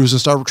Hebrews and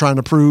start trying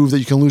to prove that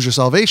you can lose your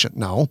salvation.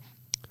 No,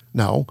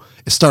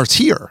 it starts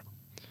here.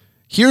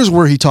 Here's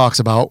where he talks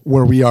about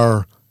where we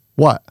are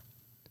what?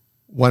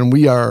 When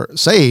we are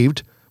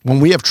saved, when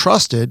we have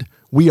trusted,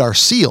 we are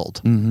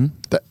sealed.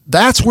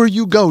 That's where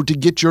you go to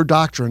get your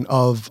doctrine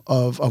of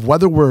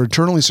whether we're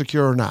eternally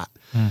secure or not.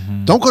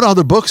 Don't go to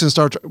other books and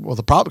start.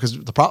 The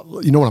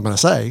problem, you know what I'm going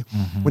to say.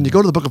 When you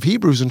go to the book of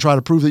Hebrews and try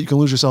to prove that you can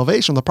lose your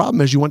salvation, the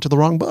problem is you went to the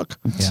wrong book.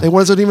 It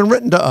wasn't even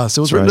written to us.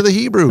 It was written to the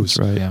Hebrews.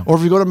 Or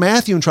if you go to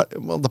Matthew and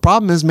the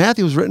problem is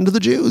Matthew was written to the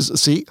Jews.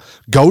 See,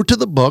 go to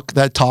the book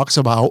that talks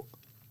about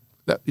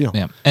that.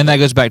 And that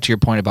goes back to your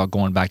point about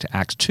going back to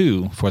Acts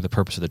 2 for the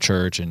purpose of the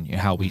church and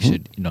how we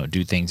should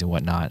do things and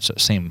whatnot. So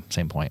same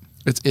point.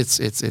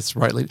 It's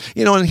rightly.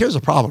 And here's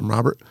the problem,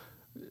 Robert.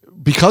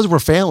 Because we're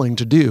failing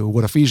to do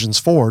what Ephesians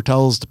 4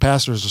 tells the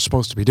pastors are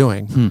supposed to be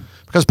doing,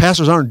 because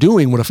pastors aren't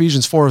doing what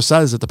Ephesians 4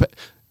 says that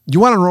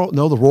you want to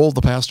know the role of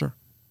the pastor?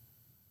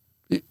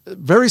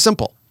 Very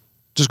simple.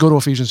 Just go to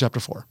Ephesians chapter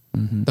 4.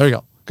 There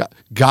you go.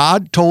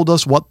 God told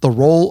us what the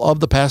role of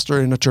the pastor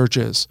in a church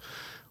is.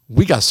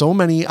 We got so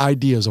many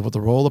ideas of what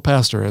the role of the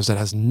pastor is that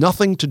has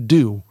nothing to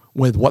do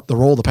with what the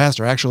role of the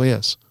pastor actually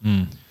is.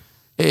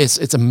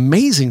 It's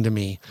amazing to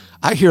me.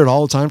 I hear it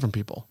all the time from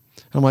people.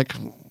 I'm like,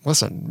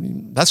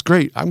 listen, that's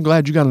great. I'm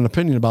glad you got an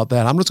opinion about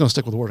that. I'm just going to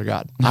stick with the Word of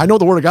God. I know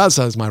the Word of God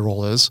says my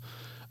role is,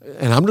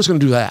 and I'm just going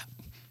to do that.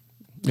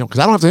 Because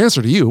I don't have to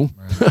answer to you.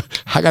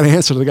 Right. I got to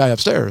answer to the guy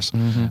upstairs,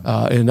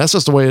 and that's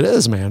just the way it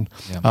is, man.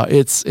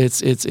 It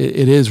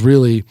is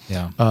really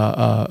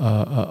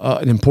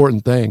an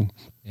important thing.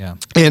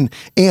 And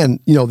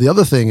the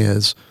other thing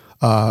is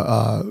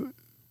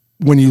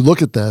when you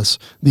look at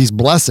these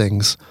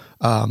blessings.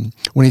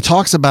 When he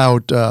talks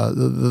about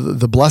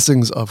the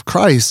blessings of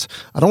Christ,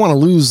 I don't want to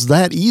lose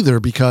that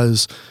either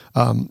because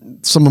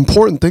some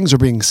important things are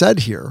being said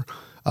here.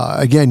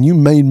 Again, you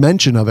made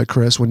mention of it,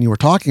 Chris, when you were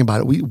talking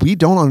about it. We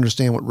don't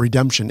understand what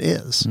redemption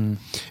is.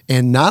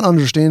 And not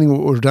understanding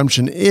what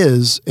redemption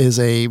is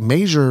a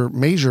major,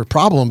 major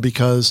problem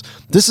because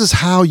this is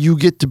how you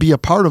get to be a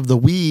part of the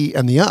we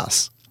and the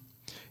us.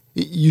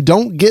 You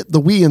don't get the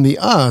we and the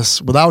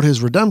us without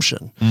his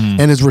redemption.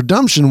 And his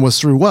redemption was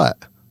through what?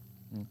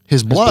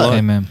 His blood.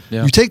 Amen.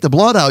 You take the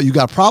blood out, you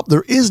got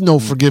there is no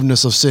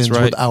forgiveness of sins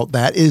without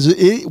that.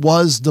 It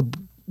was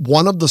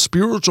one of the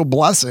spiritual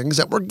blessings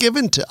that were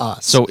given to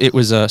us. So it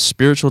was a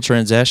spiritual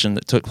transaction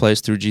that took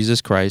place through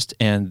Jesus Christ,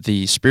 and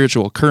the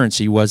spiritual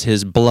currency was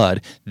his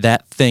blood,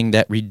 that thing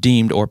that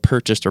redeemed or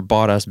purchased or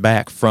bought us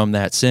back from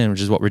that sin,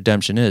 which is what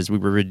redemption is. We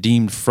were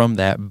redeemed from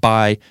that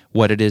by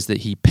what it is that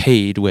he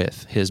paid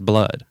with his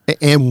blood.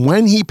 And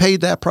when he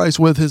paid that price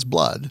with his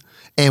blood,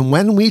 and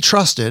when we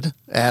trusted,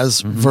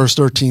 as verse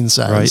 13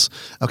 says,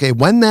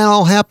 when that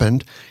all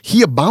happened,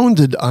 he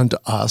abounded unto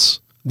us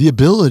the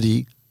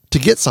ability to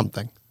get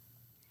something.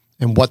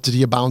 And what did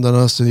he abound on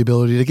us to the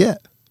ability to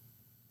get?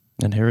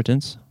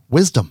 Inheritance.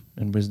 Wisdom.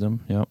 And wisdom,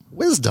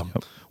 Wisdom.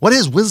 Yep. What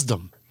is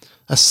wisdom?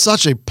 That's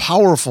such a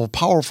powerful,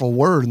 powerful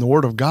word in the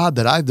Word of God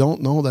that I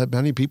don't know that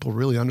many people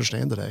really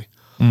understand today.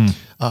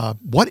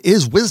 What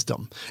is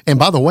wisdom? And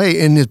by the way,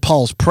 in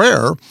Paul's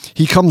prayer,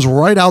 he comes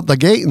right out the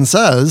gate and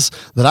says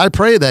that I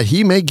pray that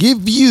he may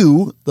give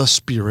you the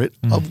spirit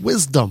of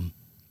wisdom.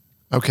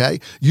 Okay?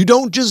 You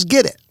don't just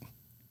get it.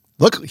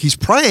 Look, he's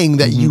praying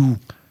that you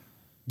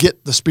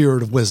get the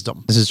spirit of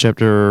wisdom. This is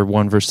chapter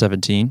 1, verse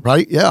 17.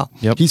 Right? Yeah.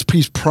 Yep.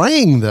 He's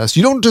praying this.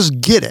 You don't just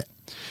get it.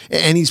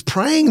 And he's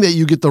praying that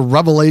you get the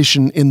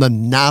revelation in the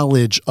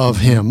knowledge of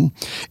him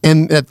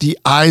and that the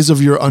eyes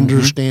of your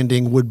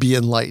understanding would be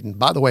enlightened.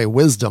 By the way,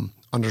 wisdom,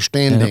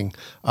 understanding,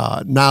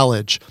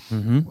 knowledge.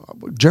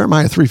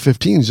 Jeremiah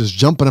 3:15 is just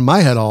jumping in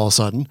my head all of a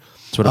sudden.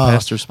 That's what a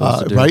pastor's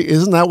supposed to do. Right?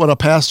 Isn't that what a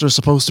pastor's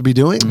supposed to be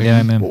doing? Yeah,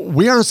 amen.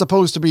 We aren't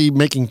supposed to be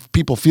making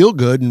people feel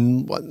good.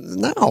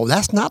 No,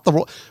 that's not the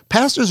role.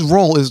 Pastor's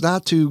role is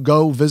not to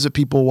go visit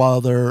people while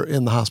they're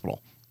in the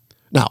hospital.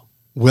 Now,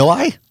 will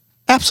I?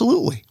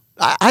 Absolutely.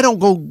 I don't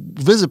go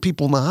visit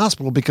people in the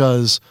hospital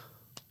because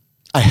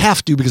I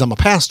have to, because I'm a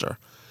pastor.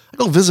 I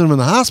go visit them in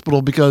the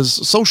hospital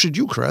because so should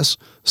you, Chris.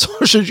 So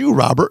should you,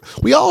 Robert.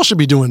 We all should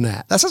be doing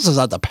that. That's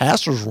not the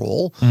pastor's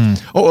role.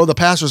 Or the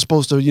pastor's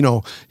supposed to,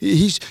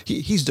 he's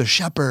the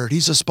shepherd.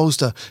 He's just supposed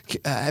to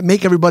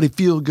make everybody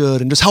feel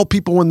good and just help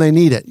people when they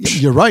need it.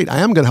 You're right. I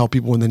am going to help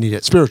people when they need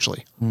it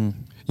spiritually.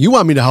 You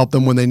want me to help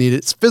them when they need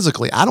it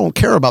physically. I don't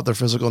care about their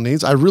physical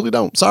needs. I really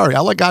don't. Sorry.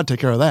 I'll let God take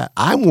care of that.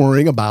 I'm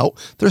worrying about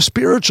their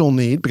spiritual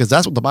need because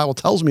that's what the Bible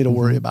tells me to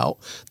worry about.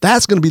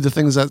 That's going to be the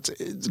things that's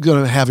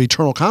going to have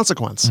eternal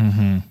consequence.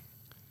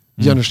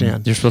 You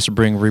understand? You're supposed to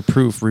bring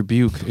reproof,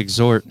 rebuke,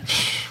 exhort.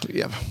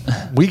 Yeah.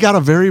 We got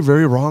a very,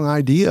 very wrong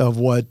idea of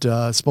what's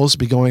supposed to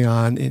be going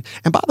on.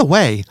 And by the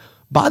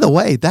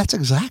way, that's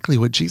exactly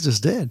what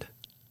Jesus did.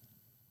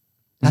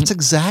 That's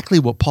exactly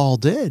what Paul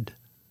did.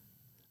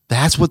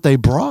 That's what they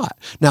brought.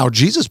 Now,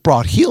 Jesus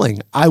brought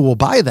healing. I will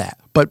buy that.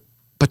 But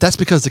that's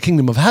because the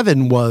kingdom of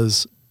heaven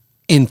was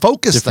in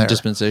focus Different there.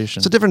 dispensation.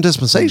 It's a different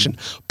dispensation.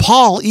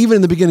 Paul, even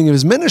in the beginning of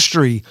his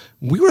ministry,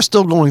 we were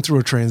still going through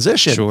a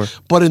transition. Sure.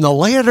 But in the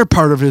later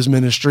part of his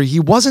ministry, he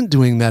wasn't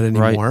doing that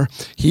anymore.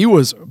 Right. He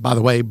was, by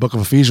the way, Book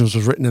of Ephesians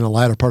was written in the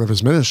latter part of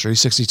his ministry,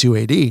 62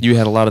 AD. You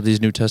had a lot of these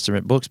New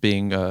Testament books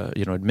being,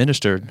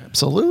 administered.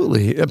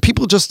 Absolutely.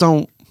 People just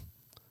don't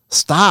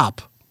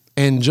stop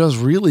and just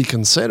really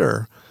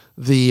consider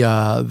the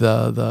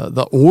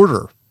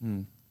order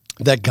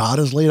that God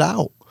has laid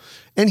out.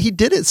 And he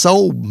did it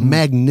so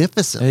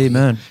magnificently.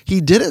 Amen. He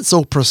did it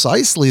so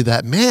precisely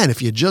that, man,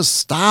 if you just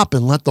stop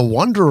and let the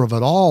wonder of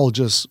it all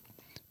just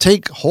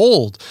take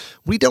hold,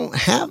 we don't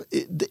have,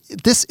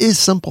 this is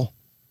simple.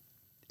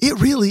 It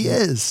really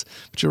is.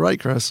 But you're right,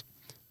 Chris.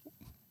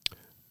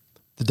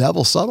 The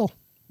devil's subtle.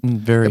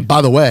 Very. And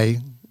by the way,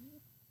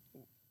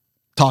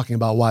 talking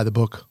about why the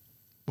book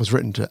was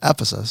written to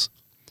Ephesus,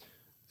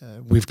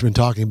 we've been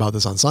talking about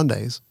this on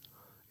Sundays.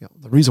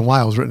 The reason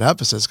why it was written to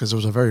Ephesus is because there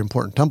was a very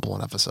important temple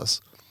in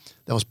Ephesus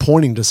that was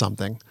pointing to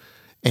something,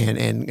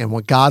 and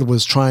what God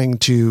was trying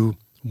to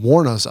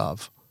warn us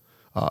of.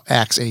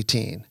 Acts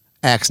 18,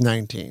 Acts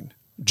 19,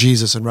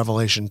 Jesus in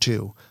Revelation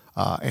 2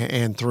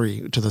 and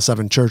 3 to the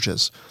 7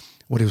 churches.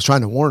 What he was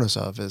trying to warn us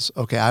of is,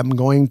 okay, I'm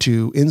going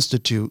to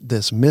institute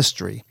this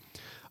mystery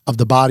of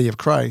the body of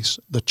Christ,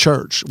 the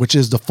church, which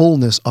is the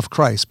fullness of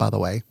Christ, by the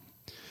way.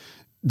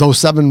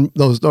 Those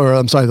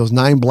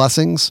 9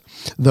 blessings,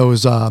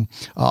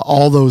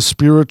 all those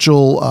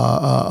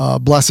spiritual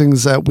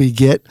blessings that we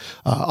get,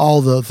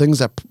 all the things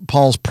that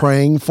Paul's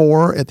praying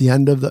for at the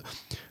end of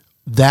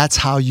that's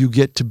how you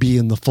get to be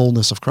in the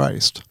fullness of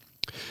Christ.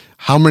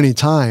 How many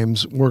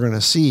times we're going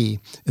to see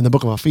in the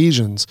book of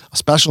Ephesians,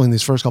 especially in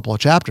these first couple of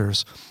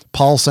chapters,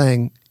 Paul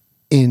saying,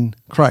 in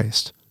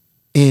Christ,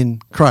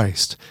 in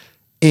Christ,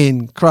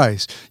 in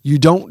Christ. You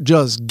don't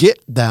just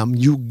get them,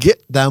 you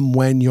get them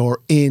when you're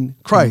in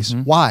Christ.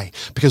 Why?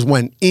 Because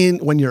when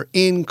you're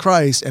in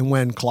Christ, and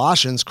when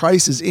Colossians,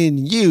 Christ is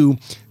in you,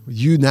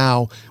 you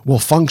now will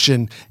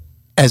function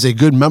as a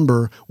good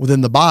member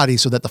within the body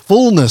so that the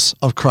fullness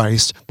of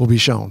Christ will be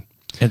shown.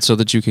 And so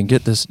that you can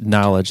get this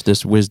knowledge,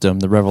 this wisdom,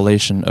 the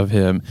revelation of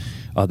him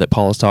that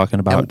Paul is talking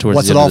about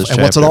towards the end of this chapter.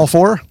 And what's it all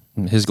for?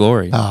 His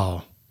glory.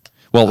 Oh.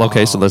 Well,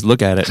 okay, so let's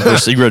look at it.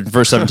 You read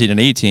verse 17 and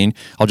 18.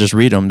 I'll just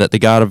read them. That the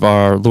God of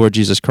our Lord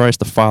Jesus Christ,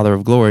 the Father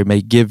of glory,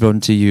 may give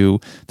unto you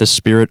the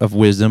spirit of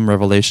wisdom,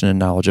 revelation, and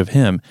knowledge of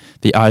him,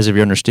 the eyes of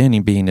your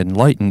understanding being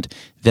enlightened,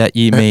 that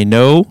ye may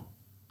know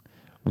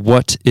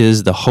what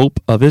is the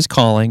hope of his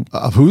calling.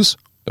 Of whose?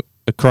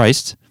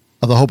 Christ.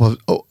 Of the hope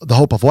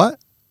of what?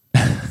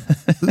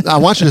 I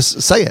want you to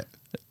say it.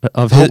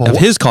 Of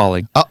his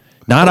calling.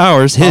 Not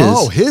ours, his.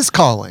 Oh, his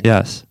calling.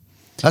 Yes.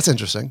 That's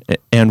interesting.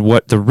 And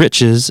what the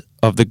riches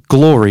of the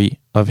glory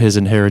of his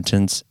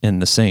inheritance in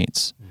the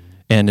saints.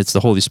 And it's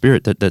the Holy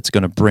Spirit that's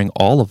going to bring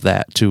all of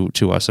that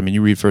to us. I mean,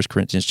 you read 1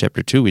 Corinthians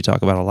chapter 2, we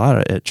talk about a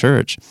lot at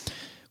church.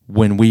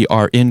 When we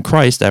are in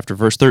Christ, after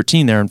verse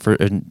 13 there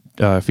in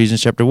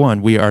Ephesians chapter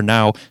 1, we are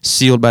now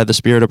sealed by the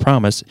Spirit of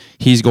promise.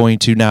 He's going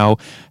to now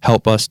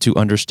help us to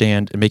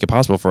understand and make it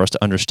possible for us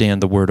to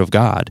understand the Word of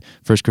God.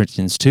 1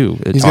 Corinthians 2,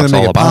 He's talks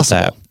all about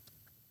that.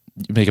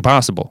 Make it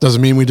possible.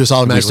 Doesn't mean we just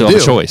automatically we still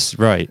have a choice,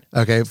 right?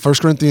 Okay, 1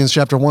 Corinthians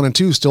chapter 1 and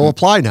 2 still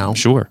apply now.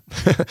 Sure.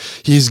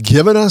 He's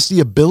given us the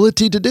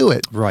ability to do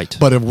it. Right.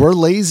 But if we're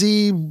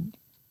lazy,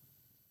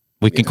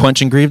 we can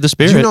quench and grieve the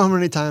Spirit. Do you know how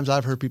many times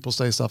I've heard people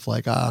say stuff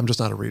like, I'm just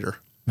not a reader?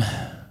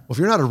 Well, if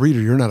you're not a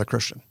reader, you're not a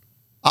Christian.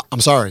 I'm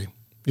sorry,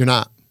 you're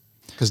not.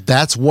 Because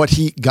that's what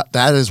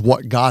that is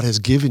what God has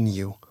given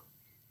you.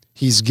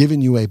 He's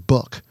given you a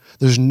book.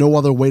 There's no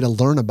other way to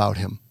learn about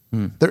him.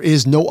 There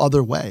is no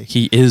other way.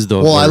 He is the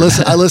Well, word.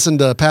 I listened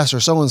to Pastor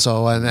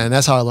so-and-so, and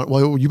that's how I learned.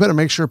 Well, you better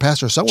make sure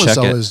Pastor so-and-so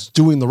Check it. is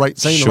doing the right,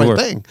 saying the Sure. right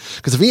thing.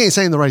 Because if he ain't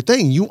saying the right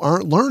thing, you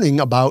aren't learning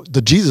about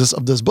the Jesus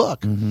of this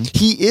book. Mm-hmm.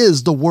 He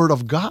is the Word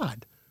of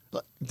God.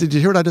 Did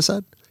you hear what I just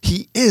said?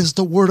 He is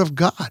the Word of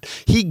God.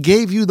 He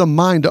gave you the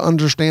mind to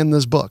understand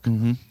this book.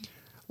 Mm-hmm.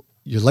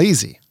 You're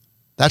lazy.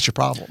 That's your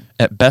problem.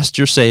 At best,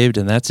 you're saved,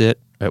 and that's it.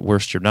 At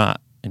worst, you're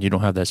not. And you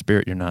don't have that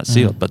Spirit, you're not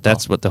sealed. But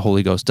that's what the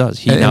Holy Ghost does.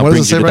 He And now what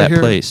does brings it you say to right that here?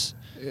 place.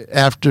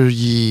 After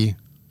ye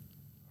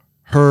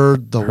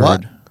heard the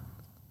what? Heard.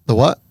 The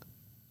what?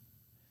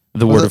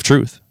 The Was word it- of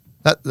truth.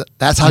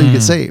 That's how you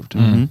get saved.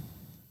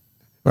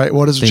 Right?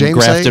 What does The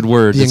James say? engrafted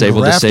word that's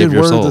able to save engrafted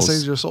your word that souls.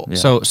 saves your soul.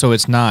 Yeah. So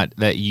it's not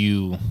that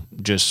you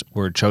just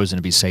were chosen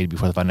to be saved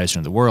before the foundation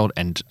of the world,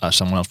 and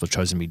someone else was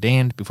chosen to be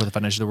damned before the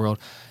foundation of the world.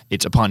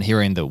 It's upon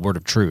hearing the word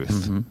of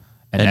truth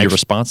And your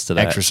response to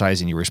that.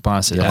 exercising your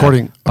response to that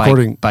According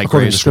by to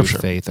grace through Scripture.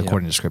 faith,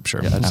 according to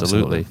Scripture. Yeah,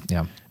 absolutely.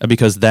 Yeah.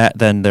 Because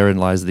then therein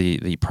lies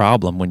the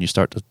problem when you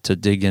start to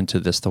dig into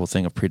this whole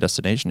thing of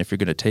predestination. If you're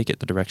going to take it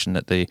the direction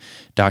that the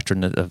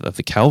doctrine of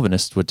the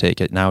Calvinists would take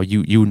it, now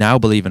you now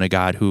believe in a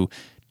God who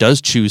does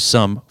choose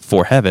some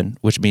for heaven,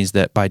 which means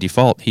that by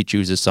default he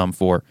chooses some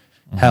for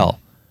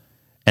hell.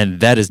 And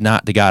that is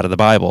not the God of the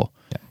Bible.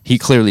 Yeah. He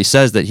clearly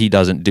says that he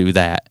doesn't do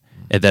that,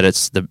 and that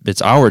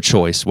it's our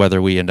choice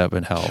whether we end up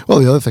in hell. Well,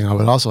 the other thing I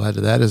would also add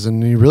to that is,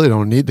 and you really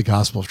don't need the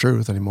gospel of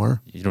truth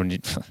anymore. You don't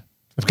need.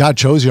 If God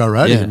chose you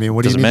already, Yeah, I mean,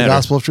 what do you doesn't need the matter.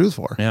 gospel of truth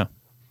for? Yeah.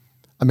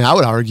 I mean, I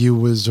would argue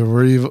was there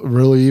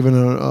really even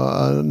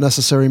a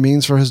necessary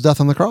means for his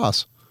death on the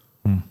cross.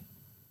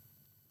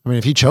 I mean,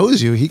 if he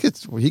chose you, he could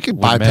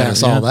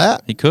bypass matter, all yeah.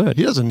 that. He could.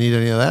 He doesn't need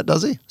any of that,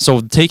 does he?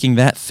 So taking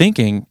that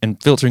thinking and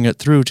filtering it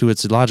through to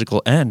its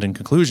logical end and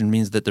conclusion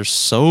means that there's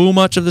so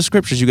much of the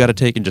scriptures you got to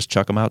take and just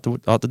chuck them out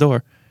the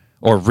door,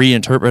 or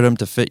reinterpret them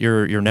to fit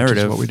your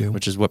narrative, what we do.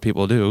 which is what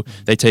people do.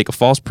 They take a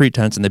false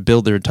pretense and they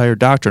build their entire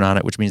doctrine on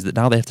it, which means that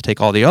now they have to take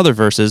all the other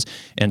verses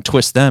and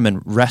twist them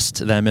and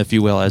wrest them, if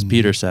you will, as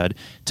Peter said,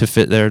 to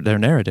fit their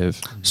narrative.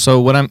 So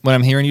what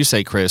I'm hearing you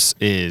say, Chris,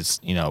 is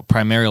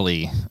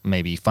primarily,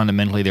 maybe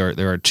fundamentally,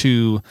 there are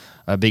two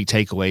big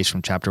takeaways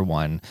from chapter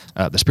 1: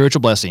 the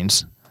spiritual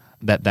blessings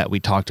that we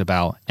talked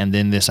about, and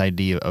then this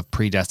idea of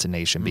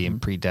predestination, being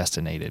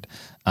predestinated.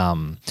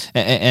 And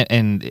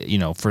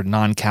for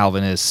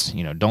non-Calvinists,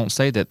 don't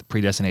say that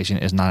predestination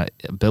is not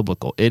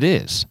biblical. It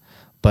is.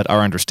 But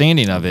our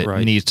understanding of it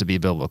Right. needs to be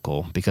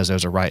biblical, because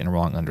there's a right and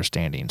wrong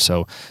understanding.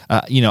 So,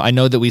 I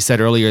know that we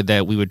said earlier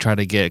that we would try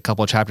to get a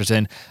couple of chapters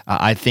in.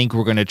 I think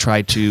we're going to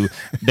try to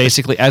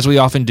basically, as we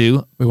often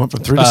do, We went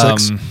from 3 to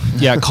 6.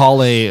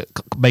 call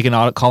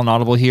an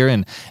audible here,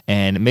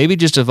 and maybe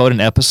just devote an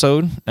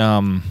episode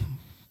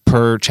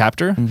per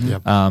chapter,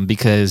 Yep.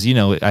 because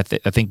I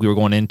think we were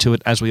going into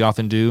it, as we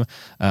often do,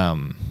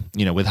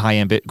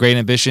 with great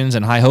ambitions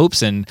and high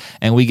hopes, and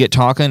we get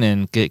talking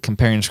and get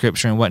comparing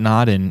scripture and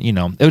whatnot, and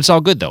it's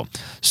all good though.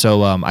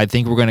 So I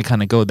think we're going to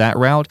kind of go that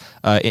route.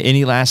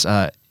 Any last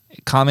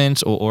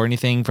comments or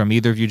anything from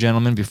either of you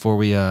gentlemen before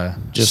we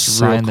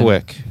Just real sign the-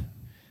 quick,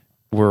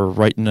 we're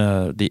writing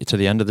to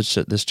the end of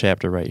this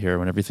chapter right here,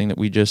 when everything that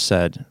we just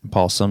said,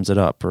 Paul sums it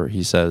up, or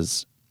he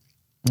says,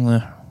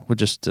 we'll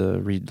just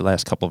read the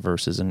last couple of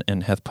verses,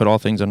 and hath put all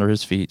things under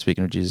his feet,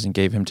 speaking of Jesus, and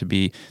gave him to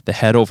be the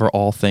head over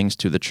all things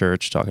to the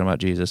church, talking about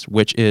Jesus,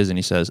 which is, and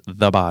he says,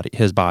 the body,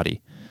 his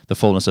body, the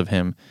fullness of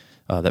him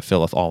that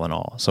filleth all in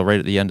all. So right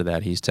at the end of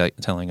that, he's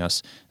telling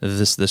us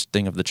this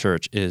thing of the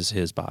church is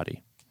his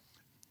body.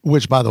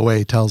 Which, by the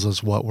way, tells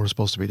us what we're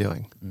supposed to be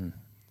doing.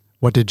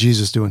 What did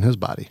Jesus do in his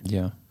body?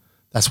 Yeah.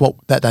 That's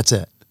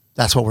it.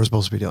 That's what we're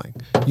supposed to be doing.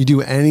 You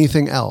do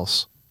anything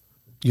else,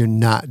 you're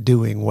not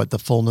doing what the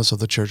fullness of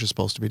the church is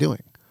supposed to be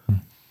doing.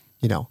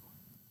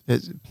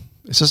 It's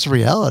just the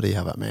reality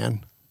of it,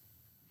 man.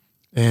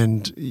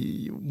 And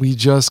we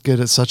just get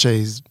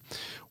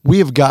we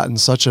have gotten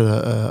such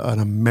an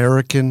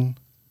American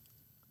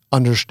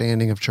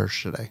understanding of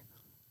church today.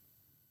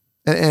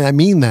 And I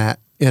mean that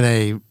in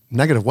a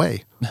negative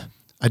way.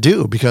 I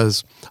do,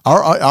 because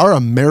our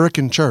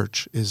American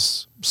church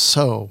is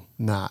so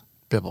not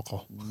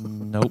biblical.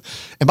 Nope.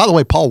 And by the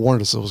way, Paul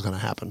warned us it was going to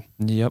happen.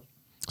 Yep.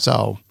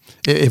 So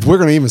if we're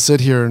going to even sit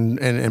here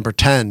and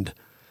pretend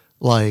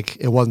like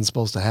it wasn't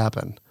supposed to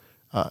happen,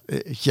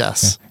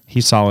 yes.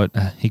 He saw it.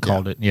 He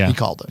called it. Yeah. He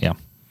called it. Yeah.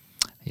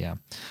 Yeah.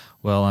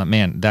 Well,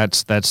 man,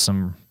 that's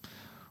some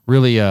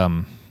really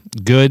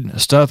good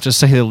stuff, to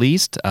say the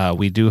least.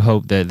 We do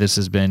hope that this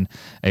has been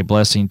a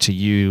blessing to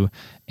you,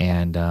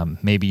 and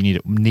maybe you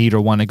need or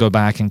want to go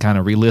back and kind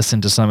of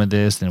re-listen to some of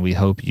this, and we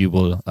hope you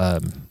will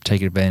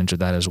take advantage of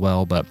that as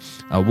well. But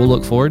we'll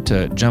look forward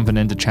to jumping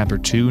into chapter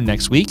 2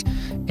 next week,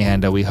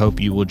 and we hope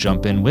you will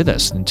jump in with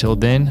us. Until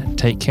then,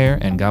 take care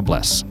and God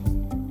bless.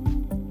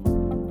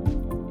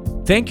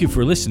 Thank you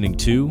for listening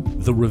to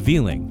The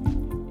Revealing,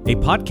 a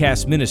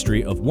podcast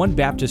ministry of One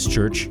Baptist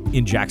Church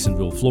in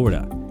Jacksonville,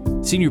 Florida.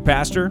 Senior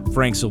Pastor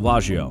Frank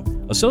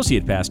Silvaggio,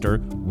 Associate Pastor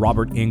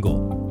Robert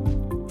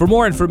Engel. For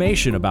more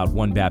information about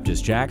One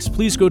Baptist Jax,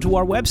 please go to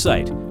our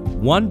website,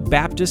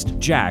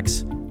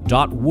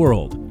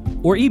 onebaptistjax.world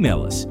or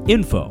email us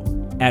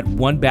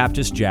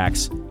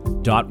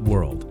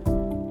info@onebaptistjax.world.